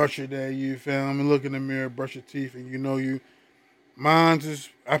 Start your day, you feel me? Look in the mirror, brush your teeth, and mine's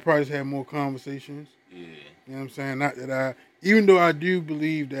just, I probably just have more conversations. Yeah. You know what I'm saying? Not that I even though I do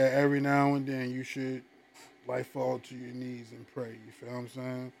believe that every now and then you should like fall to your knees and pray. You feel what I'm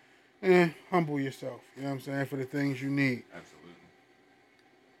saying? And humble yourself. You know what I'm saying, for the things you need. Absolutely.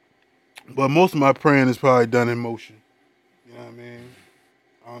 But most of my praying is probably done in motion. You know what I mean?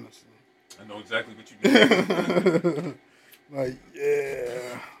 Honestly. I know exactly what you mean. Like,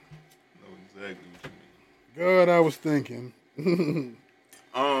 yeah. I know exactly what you mean. God, I was thinking.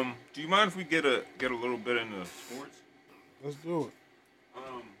 Do you mind if we get a little bit into sports? Let's do it.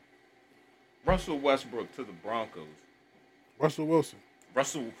 Russell Westbrook to the Broncos. Russell Wilson.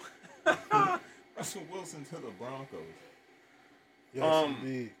 Russell Wilson to the Broncos. Yes,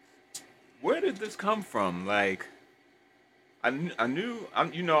 indeed. Where did this come from? Like, I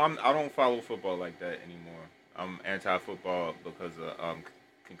don't follow football like that anymore. I'm anti-football because of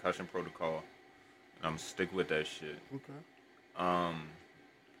concussion protocol. I'm stick with that shit. Okay.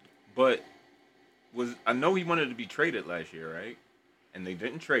 But I know he wanted to be traded last year, right? And they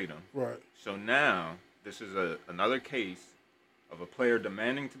didn't trade him. Right. So now this is another case of a player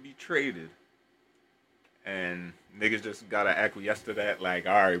demanding to be traded, and niggas just gotta acquiesce to that. Like,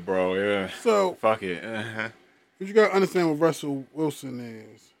 all right, bro, yeah. So Fuck it. But you gotta understand what Russell Wilson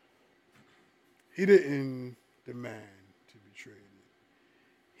is. He didn't demand to be traded.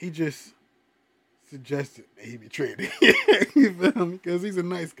 He just suggested that he be traded. You feel me? Because he's a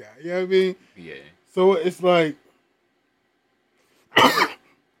nice guy. You know what I mean? Yeah. So it's like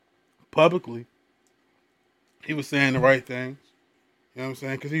publicly, he was saying the right things. You know what I'm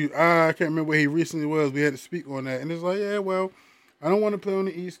saying? Because I can't remember where he recently was. We had to speak on that, and it's like, yeah, well, I don't want to play on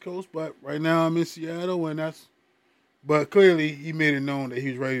the East Coast, but right now I'm in Seattle, and that's. But clearly, he made it known that he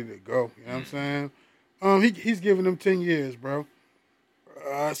was ready to go. You know what I'm saying? He's giving them 10 years, bro.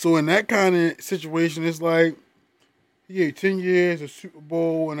 So in that kind of situation, it's like he gave 10 years, a Super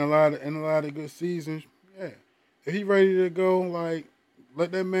Bowl, and a lot of good seasons. Yeah, if he's ready to go, like,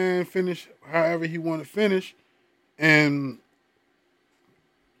 let that man finish however he want to finish, and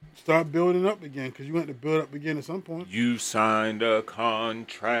start building up again. Because you want to build up again at some point. You signed a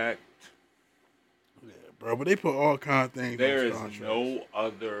contract. Yeah, bro. But they put all kind of things. There on is contracts. no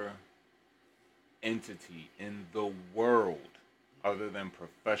other entity in the world other than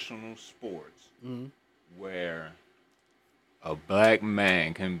professional sports where a black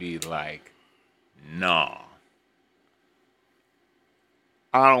man can be like, nah,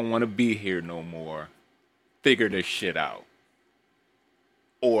 I don't want to be here no more. Figure this shit out.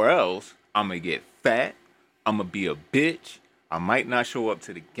 Or else I'm going to get fat. I'm going to be a bitch. I might not show up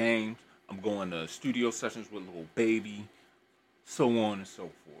to the games. I'm going to studio sessions with Lil Baby. So on and so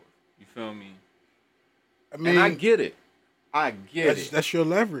forth. You feel me? I mean, And I get it. I get it. That's your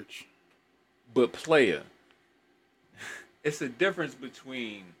leverage. But player, it's a difference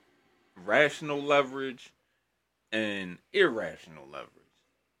between rational leverage and irrational leverage.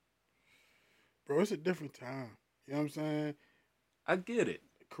 Bro, it's a different time. You know what I'm saying? I get it.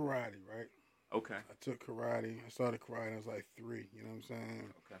 Karate, right? Okay. I took karate. I started karate when I was like 3. You know what I'm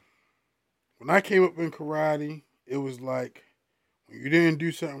saying? Okay. When I came up in karate, it was like when you didn't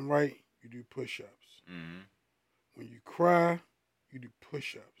do something right, you do push-ups. Mm-hmm. When you cry, you do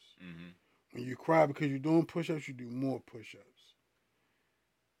push-ups. Mm-hmm. When you cry because you're doing push-ups, you do more push-ups.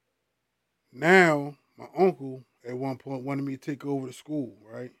 Now, my uncle at one point wanted me to take over the school,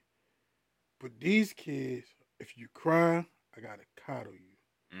 right? But these kids, if you cry, I gotta coddle you.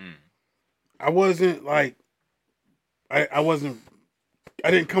 Mm. I wasn't like, I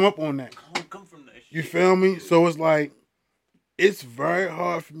didn't come up on that. Come from that shit. You feel me? So it's like, it's very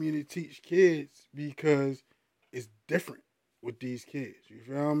hard for me to teach kids because it's different with these kids. You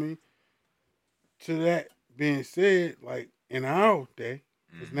feel me? To that being said, like in our day,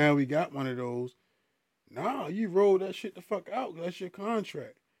 because now we got one of those, nah, you roll that shit the fuck out. That's your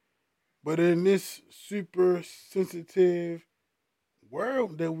contract. But in this super sensitive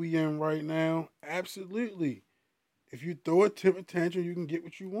world that we in right now, absolutely. If you throw a temper tantrum, you can get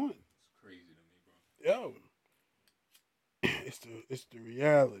what you want. It's crazy to me, bro. Yo, it's the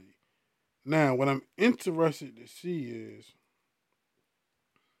reality. Now, what I'm interested to see is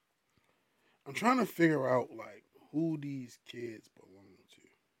I'm trying to figure out like who these kids belong to.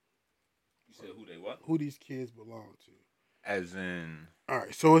 You said who they what? Who these kids belong to. As in, All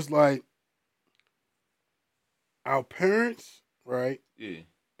right, so it's like our parents, right, yeah.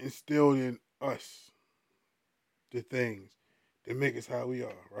 instilled in us the things that make us how we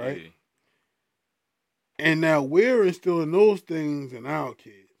are, right? Yeah. And now we're instilling those things in our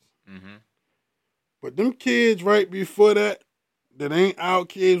kids. Mm-hmm. But them kids right before that ain't our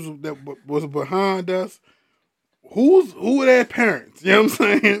kids that was behind us, who are their parents? You know what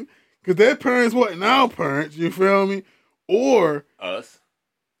I'm saying? Because their parents wasn't our parents, you feel me? Or Us.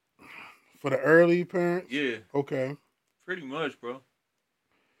 for the early parents? Yeah. Okay. Pretty much, bro.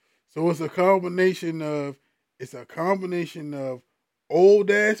 So it's a combination of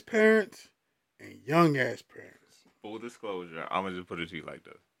old ass parents and young ass parents. Full disclosure, I'm gonna just put it to you like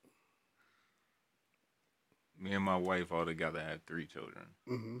this. Me and my wife all together had 3 children.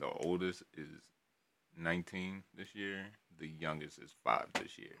 Mm-hmm. The oldest is 19 this year. The youngest is 5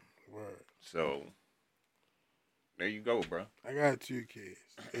 this year. Word. So there you go, bro. I got 2 kids.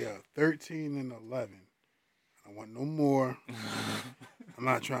 They are 13 and 11. I want no more. I'm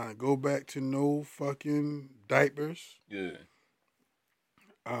not trying to go back to no fucking diapers. Yeah.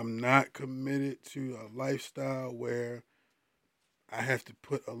 I'm not committed to a lifestyle where I have to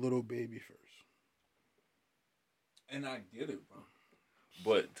put a little baby first. And I get it, bro.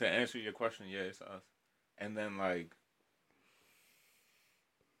 But to answer your question, yeah, it's us. And then, like,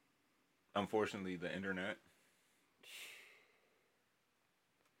 unfortunately, the internet.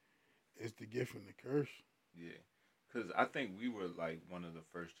 It's the gift and the curse. Yeah. Because I think we were, like, one of the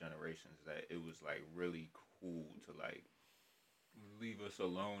first generations that it was, like, really cool to, like, leave us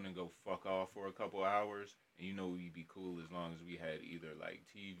alone and go fuck off for a couple hours. And you know we'd be cool as long as we had either, like,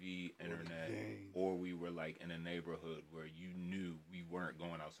 TV, internet, or we were, like, in a neighborhood where you knew we weren't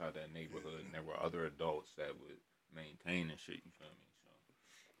going outside that neighborhood and there were other adults that would maintain and shit, you feel me?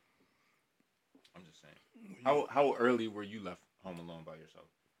 So, I'm just saying. How early were you left home alone by yourself?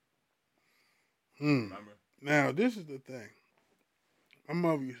 Remember? Now, this is the thing. My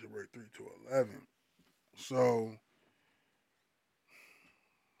mother used to work 3 to 11. So,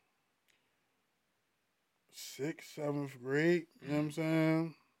 6th, 7th grade, you know what I'm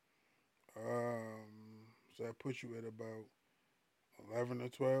saying? So that puts you at about 11 or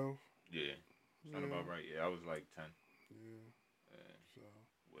 12. Yeah. Sound about right. Yeah, I was like 10. Yeah. So,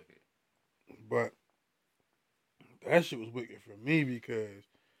 wicked. But that shit was wicked for me because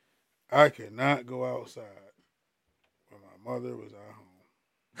I could not go outside when my mother was at home.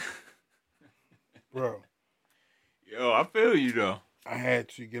 Bro. Yo, I feel you though. I had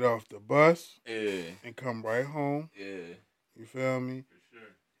to get off the bus Yeah. and come right home. Yeah. You feel me? For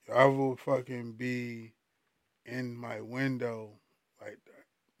sure. I will fucking be in my window, like,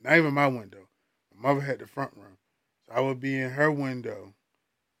 not even my window. My mother had the front room. So I would be in her window,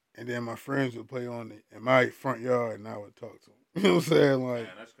 and then my friends would play on it in my front yard, and I would talk to them. You know what I'm saying? Like,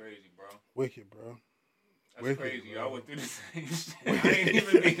 man, that's crazy, bro. Wicked, bro. That's wicked, crazy. Bro. I went through the same shit. I ain't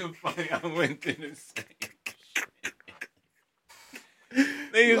even being funny. I went through the same shit.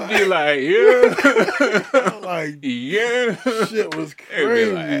 Niggas be like, yeah. Like, yeah. shit was They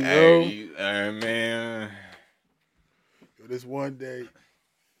crazy, be like, bro. hey, man. This one day,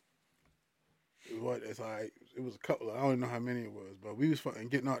 it's like, it was a couple, I don't know how many it was, but we was fucking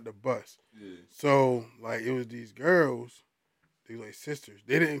getting out the bus. Yeah. So, like, it was these girls, they were like sisters.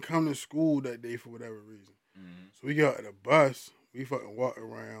 They didn't come to school that day for whatever reason. Mm-hmm. So we got on the bus, we fucking walked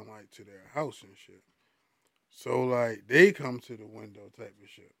around, like, to their house and shit. So, like, they come to the window type of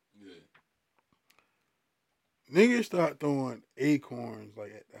shit. Yeah. Niggas start throwing acorns,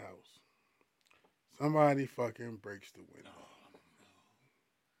 like, at the house. Somebody fucking breaks the window. Oh,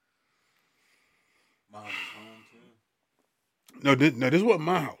 no. Mom was home, too? No, this wasn't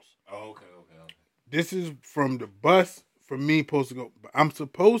my house. Oh, okay. This is from the bus, from me supposed to go. I'm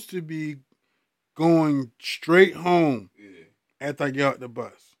supposed to be going straight home after I get out the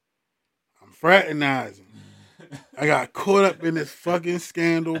bus. I'm fraternizing. I got caught up in this fucking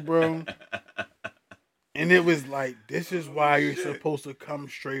scandal, bro. And it was like, this is why you're supposed to come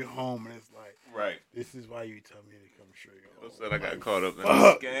straight home. And it's like, right. This is why you tell me to come straight home. I said I got caught up in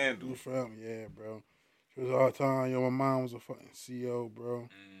the scandal. You feel me? Yeah, bro. It was all the time. Yo, my mom was a fucking CO, bro.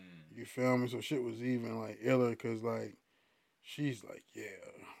 You feel me? So shit was even, like, iller because, like, she's like, yeah,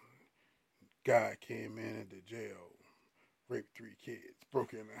 guy came in at the jail, raped 3 kids,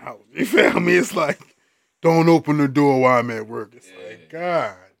 broke in the house. You feel me? It's like, don't open the door while I'm at work. It's like,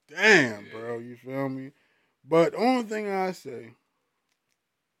 God damn, bro. You feel me? But the only thing I say,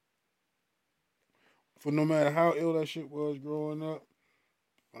 for no matter how ill that shit was growing up,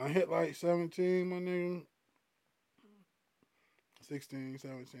 when I hit like 17, my nigga, 16,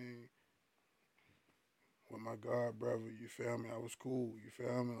 17, with my god brother, you feel me? I was cool, you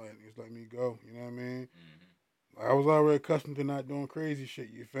feel me? Like, just let me go, you know what I mean? Like, I was already accustomed to not doing crazy shit,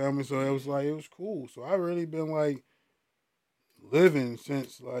 you feel me? So it was like, it was cool. So I really been like living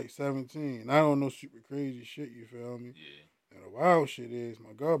since like 17. I don't know super crazy shit, you feel me? Yeah. And the wild shit is,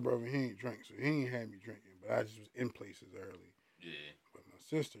 my god brother, he ain't drink, so he ain't had me drinking, but I just was in places early. Yeah. But my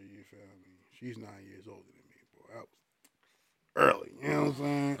sister, you feel me? She's 9 years older than me, boy. I was early, you know what I'm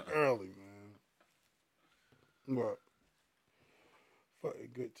saying? Early, man. What?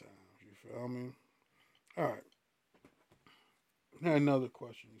 Good times. You feel me? All right. I had another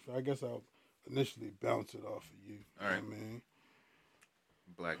question. So I guess I'll initially bounce it off of you. All right. You know what I mean?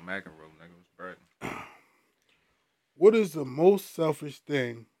 Black McEnroe, nigga, was burning. What is the most selfish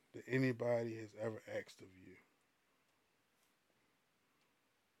thing that anybody has ever asked of you?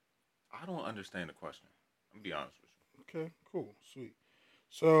 I don't understand the question. I'm gonna be honest with you. Okay, cool, sweet.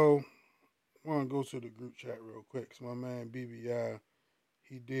 So, I want to go to the group chat real quick. Cause my man BBI,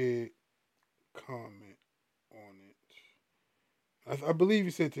 he did comment on it. I believe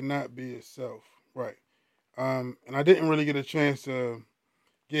he said to not be yourself, right? And I didn't really get a chance to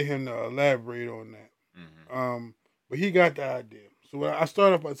get him to elaborate on that. Mm-hmm. But he got the idea. So I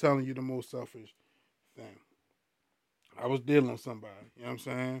start off by telling you the most selfish thing. I was dealing with somebody. You know what I'm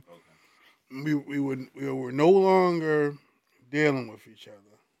saying? Okay. We were no longer dealing with each other.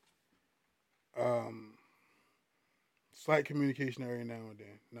 Slight communication every now and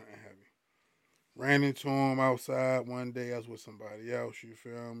then, nothing heavy. Ran into him outside one day. I was with somebody else. You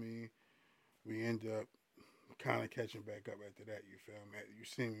feel me? We end up kind of catching back up after that. You feel me? You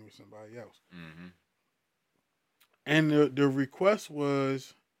see me with somebody else. Mm-hmm. And the request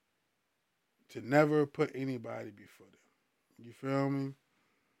was to never put anybody before them. You feel me?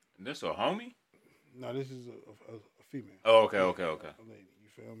 This a homie? No, this is a female. Oh, okay. A lady. You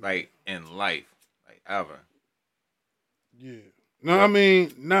feel me? Like in life, like ever. Yeah. No, I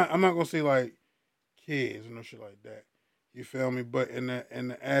mean, I'm not gonna say like kids and no shit like that. You feel me? But in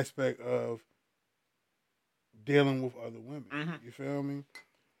the aspect of dealing with other women. Mm-hmm. You feel me?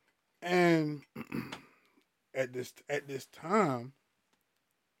 And at this time,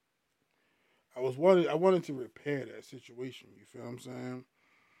 I wanted to repair that situation. You feel what I'm saying?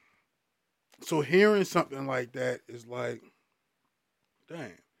 So hearing something like that is like,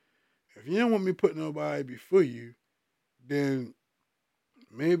 damn. If you don't want me putting nobody before you, then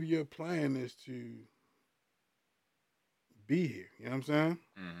maybe your plan is to be here. You know what I'm saying?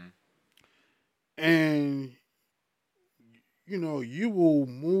 Mm-hmm. And you will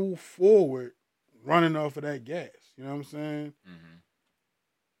move forward running off of that gas. You know what I'm saying? Mm-hmm.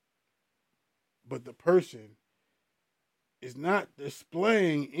 But the person is not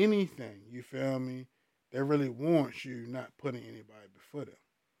displaying anything, you feel me, that really warrants you not putting anybody before them.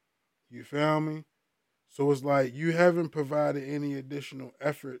 You feel me? So it's like you haven't provided any additional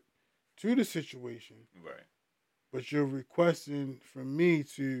effort to the situation, Right. but you're requesting for me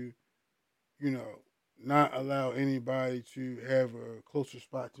to, not allow anybody to have a closer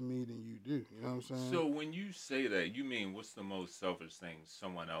spot to me than you do. You know what I'm saying? So when you say that, you mean what's the most selfish thing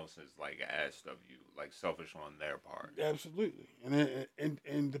someone else has like asked of you, like selfish on their part? Absolutely.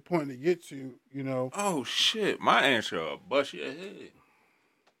 And the point to get to, Oh shit! My answer, bust your head.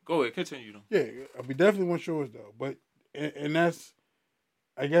 Go ahead, continue though. yeah, we definitely want yours though. But and that's,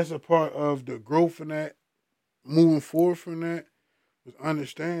 I guess, a part of the growth in that, moving forward from that, was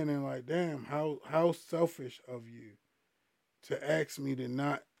understanding like, damn, how selfish of you to ask me to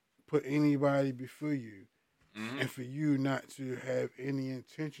not put anybody before you, Mm-hmm. and for you not to have any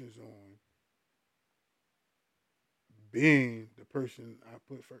intentions on being the person I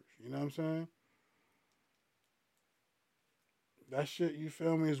put first. You know what I'm saying? That shit, you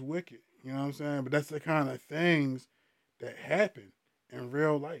feel me, is wicked. You know what I'm saying? But that's the kind of things that happen in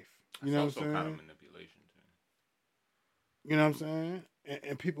real life. You know what I'm saying? Kind of manipulation too. You know what I'm saying?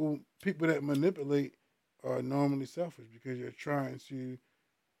 And people that manipulate are normally selfish because you're trying to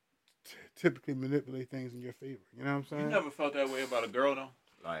typically manipulate things in your favor. You know what I'm saying? You never felt that way about a girl though?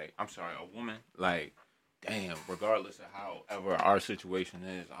 Like, I'm sorry, a woman? Like, damn, regardless of however our situation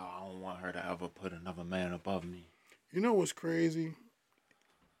is, I don't want her to ever put another man above me. You know what's crazy?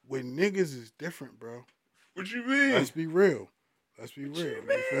 With niggas is different, bro. What you mean? Let's be real. You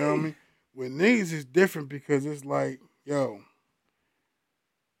feel me? With niggas is different because it's like, yo,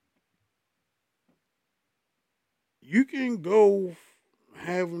 you can go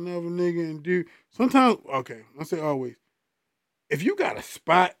have another nigga and do sometimes. Okay, let's say always. If you got a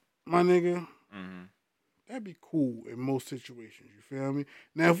spot, my nigga, Mm-hmm. that'd be cool in most situations. You feel me?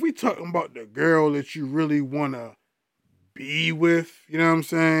 Now, if we talking about the girl that you really wanna be with, you know what I'm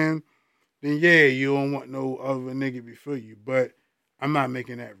saying? Then yeah, you don't want no other nigga before you. But I'm not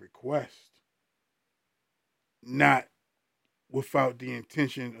making that request. Not without the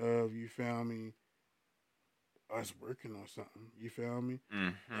intention of, you feel me, us working on something. You feel me?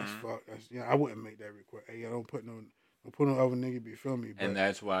 Mm-hmm. I wouldn't make that request. Hey, I don't put no other nigga before me. But And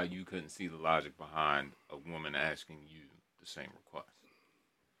that's why you couldn't see the logic behind a woman asking you the same request.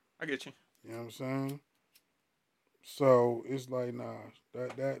 I get you. you know what I'm saying? So it's like, nah,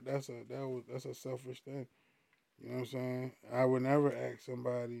 that's a selfish thing. You know what I'm saying? I would never ask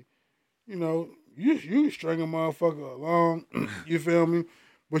somebody, you string a motherfucker along, you feel me?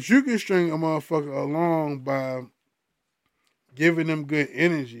 But you can string a motherfucker along by giving them good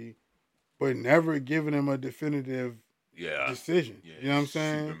energy, but never giving them a definitive decision. Yeah, You know what I'm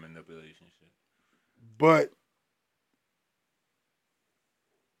saying? super manipulation shit. But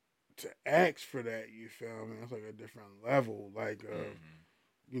to ask for that, you feel me? It's like a different level. Like,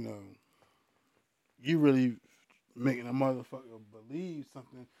 you really making a motherfucker believe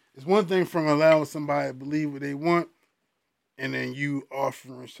something. It's one thing from allowing somebody to believe what they want, and then you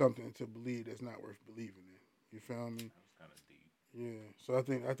offering something to believe that's not worth believing in. You feel me? That's kind of deep. Yeah. So I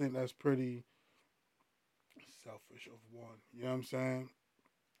think that's pretty selfish of one. You know what I'm saying?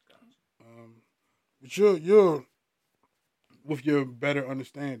 Gotcha. But you're with your better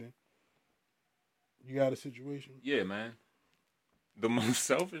understanding. You got a situation? Yeah, man. The most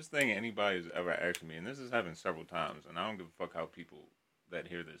selfish thing anybody's ever asked me, and this has happened several times, and I don't give a fuck how people that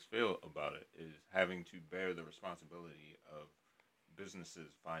hear this feel about it, is having to bear the responsibility of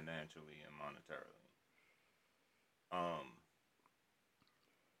businesses financially and monetarily.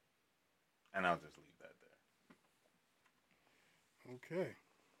 And I'll just leave that there. Okay.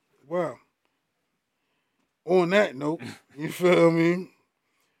 Well, on that note, you feel me?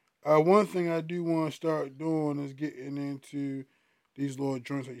 One thing I do want to start doing is getting into these little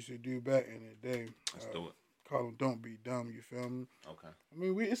joints I used to do back in the day. Let's do it. Call them Don't Be Dumb, you feel me? Okay. I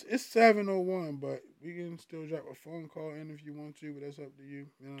mean, it's 7:01, but we can still drop a phone call in if you want to, but that's up to you.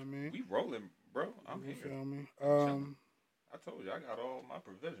 You know what I mean? We rolling, bro. I'm You here. feel me? I told you I got all my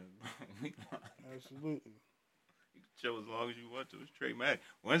provisions, bro. Absolutely. You can chill as long as you want to. It's Trey Mack.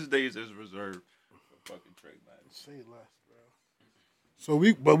 Wednesdays is reserved for fucking Trey Mack. Say less, bro. So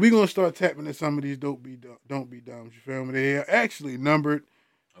we gonna start tapping into some of these don't be dumb. You feel me? They are actually numbered,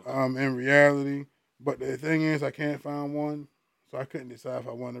 in reality. But the thing is, I can't find one, so I couldn't decide if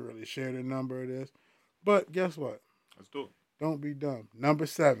I want to really share the number of this. But guess what? Let's do it. Don't be dumb. Number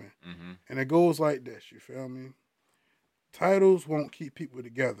 7, Mm-hmm. and it goes like this. You feel me? Titles won't keep people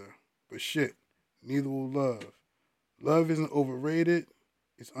together, but shit, neither will love. Love isn't overrated;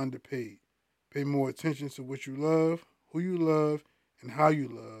 it's underpaid. Pay more attention to what you love, who you love, and how you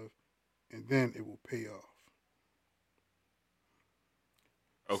love, and then it will pay off.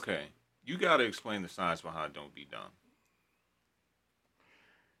 Okay. You got to explain the science behind Don't Be Dumb.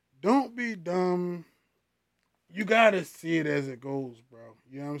 Don't be dumb. You got to see it as it goes, bro.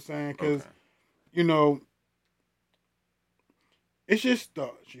 You know what I'm saying? Because, it's just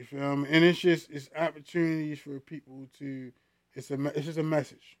thoughts, you feel me? And it's opportunities for people to, it's just a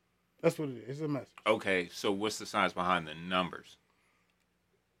message. That's what it is. It's a message. Okay, so what's the science behind the numbers?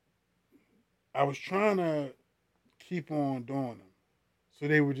 I was trying to keep on doing them. So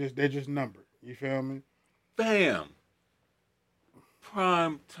they're just numbered. You feel me? Bam!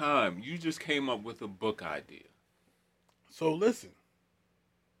 Prime time. You just came up with a book idea. So listen.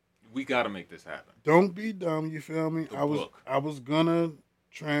 We got to make this happen. Don't be dumb, you feel me? Book. I was gonna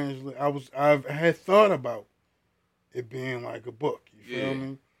translate. I had thought about it being like a book, you feel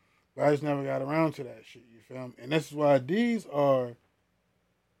me? But I just never got around to that shit, you feel me? And this is why these are,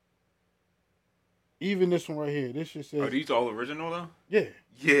 even this one right here, this shit says... Are these all original, though? Yeah.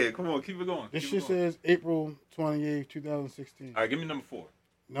 Yeah, come on, keep it going. This shit says April 28th, 2016. All right, give me number 4.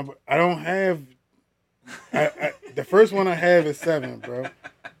 I don't have... the first one I have is 7, bro.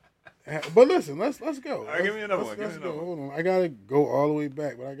 But listen, let's go. All right, give me another one. Let's go. Hold on. I got to go all the way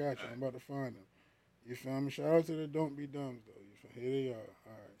back, but I got you. I'm about to find them. You feel me? Shout out to the Don't Be Dumb, though. Here they are.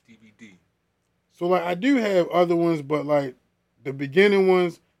 All right. DVD. So, like, I do have other ones, but, like, the beginning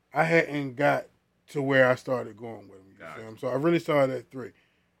ones, I hadn't got to where I started going with them. You feel me? So, I really started at 3.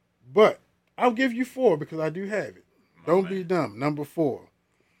 But I'll give you 4 because I do have it. Don't be dumb. Number 4.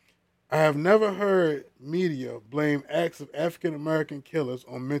 I have never heard media blame acts of African American killers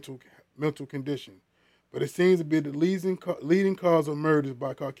on mental condition, but it seems to be the leading cause of murders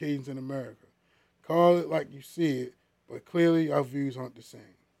by Caucasians in America. Call it like you see it, but clearly our views aren't the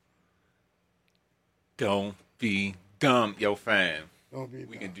same. Don't be dumb, yo, fam. Don't be dumb.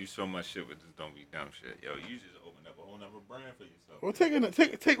 We can do so much shit with this don't be dumb shit. Yo, you just opened up a whole nother brand for yourself. Well,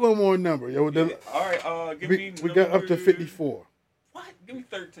 take one more number, yo. All right, give me we got up to 54. What? Give me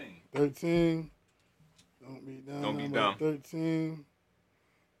 13. 13. Don't be dumb. Don't be number dumb. 13.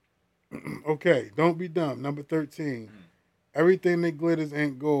 Okay, don't be dumb. Number 13. Everything that glitters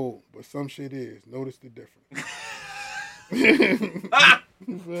ain't gold, but some shit is. Notice the difference.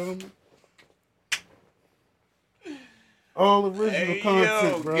 You feel me? All original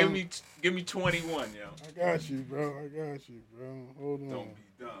content, yo, bro. give me 21, yo. I got you, bro. Hold on. Don't be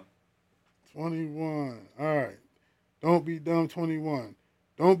dumb. 21. All right. Don't be dumb 21.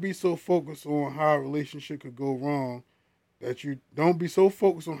 Don't be so focused on how a relationship could go wrong that you don't be so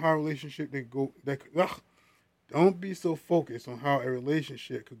focused on how a relationship that go that don't be so focused on how a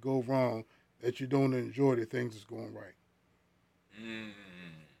relationship could go wrong that you don't enjoy the things that's going right. Mm.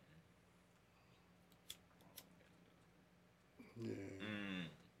 Yeah. Mm.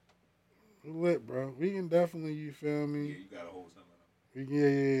 We lit, bro. We can definitely, you feel Yeah, me? you gotta hold something up. We can,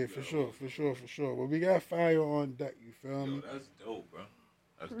 yeah, for sure. But we got fire on deck, you feel Yo, me? that's dope, bro.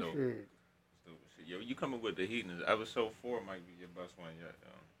 That's For dope. sure. That's dope as shit. Yo, you coming with the heat, and episode 4 might be your best one yet.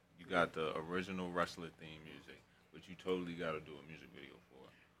 You got the original wrestler theme music, which you totally got to do a music video for.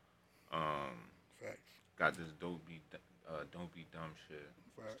 Facts. Got this don't be dumb shit.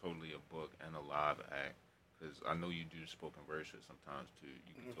 It's Facts. totally a book and a live act. Cause I know you do spoken word shit sometimes too.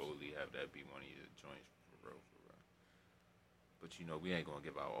 You can totally have that be one of your joints for real, for real. But you know we ain't gonna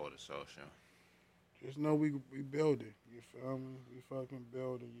give out all the sauce, yo. Just know we building, you feel me? We fucking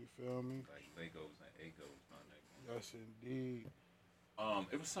building, you feel me? Like Legos and Egos, my nigga. Yes, indeed.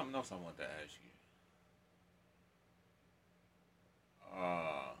 It was something else I wanted to ask you.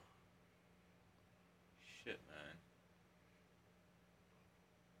 Shit, man.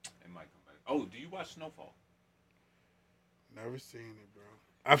 It might come back. Oh, do you watch Snowfall? Never seen it, bro.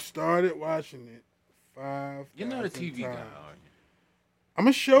 I've started watching it 5. You're not a TV guy, are you? I'm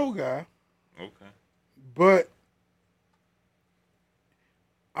a show guy, Okay. but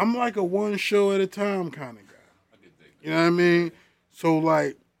I'm like a one show at a time kind of guy. I could dig that. You know what I mean? So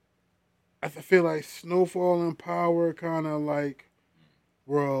like, I feel like Snowfall and Power kind of like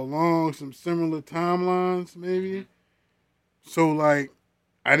were along some similar timelines, maybe. So like,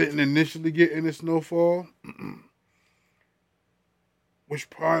 I didn't initially get into Snowfall, which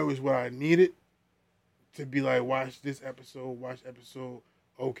probably was what I needed to be like, watch episode.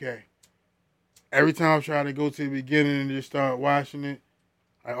 Okay. Every time I try to go to the beginning and just start watching it,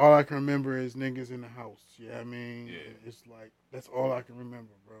 like all I can remember is niggas in the house. You know what I mean? Yeah. It's like that's all I can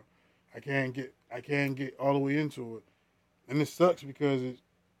remember, bro. I can't get all the way into it. And it sucks because it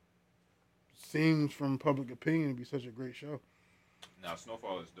seems from public opinion to be such a great show. Now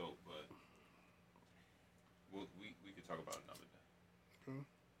Snowfall is dope, but we could talk about it another day. Okay.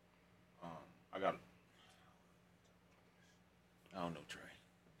 I don't know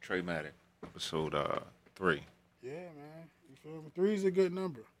Trey Maddox, episode 3. Yeah, man. You feel me? 3 is a good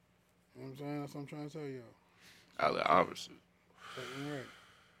number. You know what I'm saying? That's what I'm trying to tell y'all. Allen Iverson. Fucking right.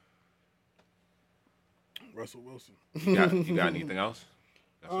 Russell Wilson. You got anything else?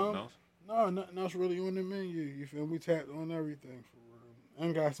 Got something else? No, nothing else really on the menu. You feel me? We tapped on everything for real.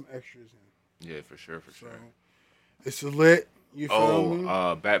 And got some extras in. Yeah, for sure. So, it's a lit. You feel me?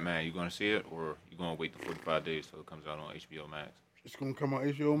 Batman, you gonna see it or you gonna wait the 45 days till it comes out on HBO Max? It's gonna come on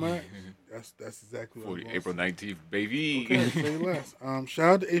HBO Max. That's exactly what I'm gonna April say. 19th, baby. Okay, say less.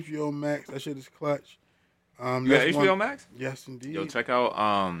 Shout out to HBO Max. That shit is clutch. You got HBO Max? Yes, indeed. Yo, check out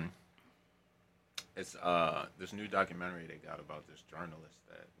it's this new documentary they got about this journalist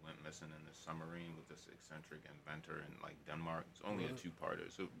that went missing in this submarine with this eccentric inventor in like Denmark. It's only a 2-parter.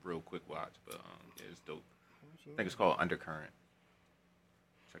 It's a real quick watch, but yeah, it's dope. I think it's called Undercurrent.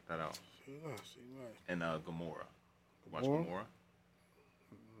 Check that out. Say less. And Gomorrah. Watch Gomorrah.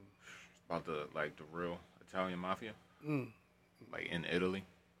 It's about the real Italian mafia, like in Italy.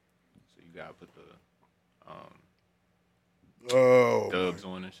 So you gotta put the dubs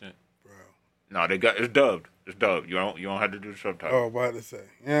on and shit. Bro. No, it's dubbed. It's dubbed. You don't have to do the subtitles. Oh, about to say.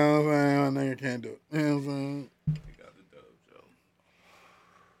 You know what I'm saying? Nigga can't do it. You know what I'm saying? You got the dubs, yo.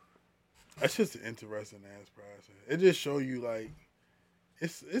 That's just an interesting ass process. It just show you like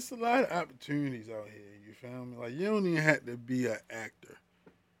it's a lot of opportunities out here. You feel me? Like you don't even have to be an actor.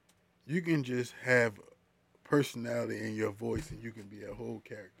 You can just have personality in your voice, and you can be a whole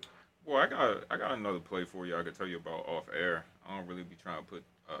character. Well, I got another play for you. I could tell you about off air. I don't really be trying to put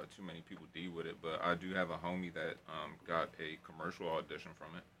too many people deal with it, but I do have a homie that got a commercial audition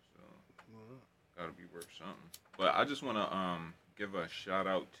from it. So gotta be worth something. But I just want to give a shout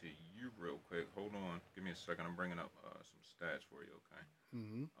out to you real quick. Hold on, give me a second. I'm bringing up some stats for you. Okay.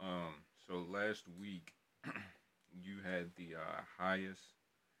 Mm-hmm. So last week you had the highest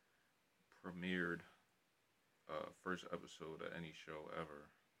premiered first episode of any show ever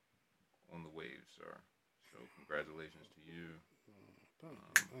on the waves, sir. So congratulations to you.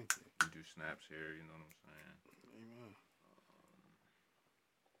 Thank you. You do snaps here, you know what I'm saying? Amen.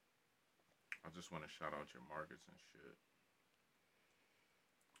 I just want to shout out your markets and shit.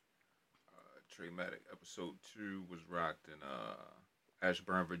 Trey Maddox, episode 2 was rocked in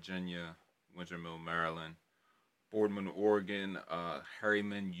Ashburn, Virginia, Winter Mill, Maryland, Boardman, Oregon,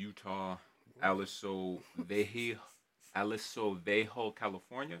 Harriman, Utah, Aliso, Veje, Aliso Viejo,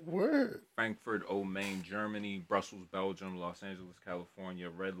 California. Word. Frankfurt, Old Main, Germany. Brussels, Belgium. Los Angeles, California.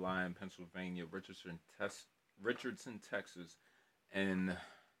 Red Lion, Pennsylvania. Richardson, Texas. And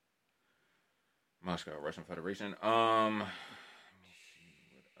Moscow, Russian Federation. Let me see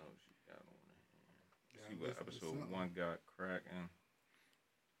what else you got on here. See what episode 1 got cracking.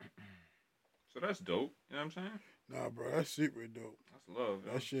 So that's dope. You know what I'm saying? Nah, bro, that's super dope. That's love.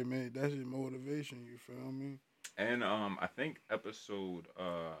 Yo. That shit motivation. You feel me? And I think episode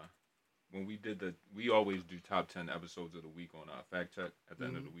when we always do top 10 episodes of the week on Fact Check at the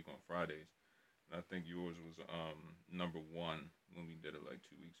end of the week on Fridays. And I think yours was number 1 when we did it like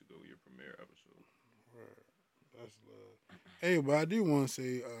 2 weeks ago, your premiere episode. Word. That's love. Hey, but I do want to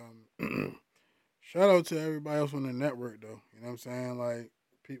say shout out to everybody else on the network though. You know what I'm saying? Like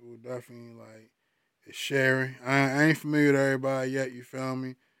people definitely like is sharing. I ain't familiar with everybody yet, you feel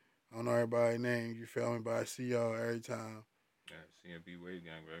me? I don't know everybody's name, you feel me? But I see y'all every time. Yeah, CMB Wave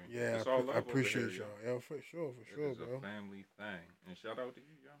Gang, baby. Yeah, it's all love I appreciate here, y'all. Yeah, for sure, it's bro. It's a family thing. And shout out to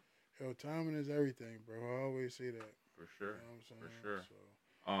you, y'all. Yo, timing is everything, bro. I always say that. For sure. You know what I'm saying? For sure. So.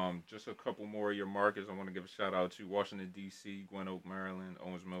 Just a couple more of your markets. I want to give a shout out to Washington, D.C., Gwen Oak, Maryland,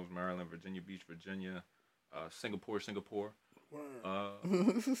 Owens Mills, Maryland, Virginia Beach, Virginia, Singapore,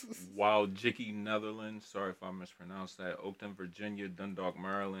 Wild Jicky, Netherlands. Sorry if I mispronounced that. Oakton, Virginia, Dundalk,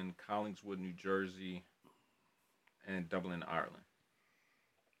 Maryland, Collingswood, New Jersey, and Dublin, Ireland.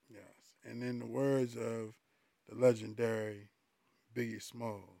 Yes. And in the words of the legendary Biggie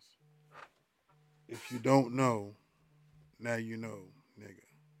Smalls, if you don't know, now you know, nigga.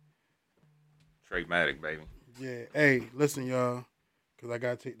 Trade-matic, baby. Yeah. Hey, listen, y'all, because I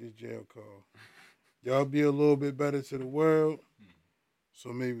got to take this jail call. Y'all be a little bit better to the world, so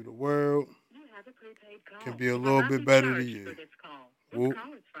maybe the world can be a little bit better to you. This call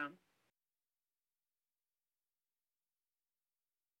is from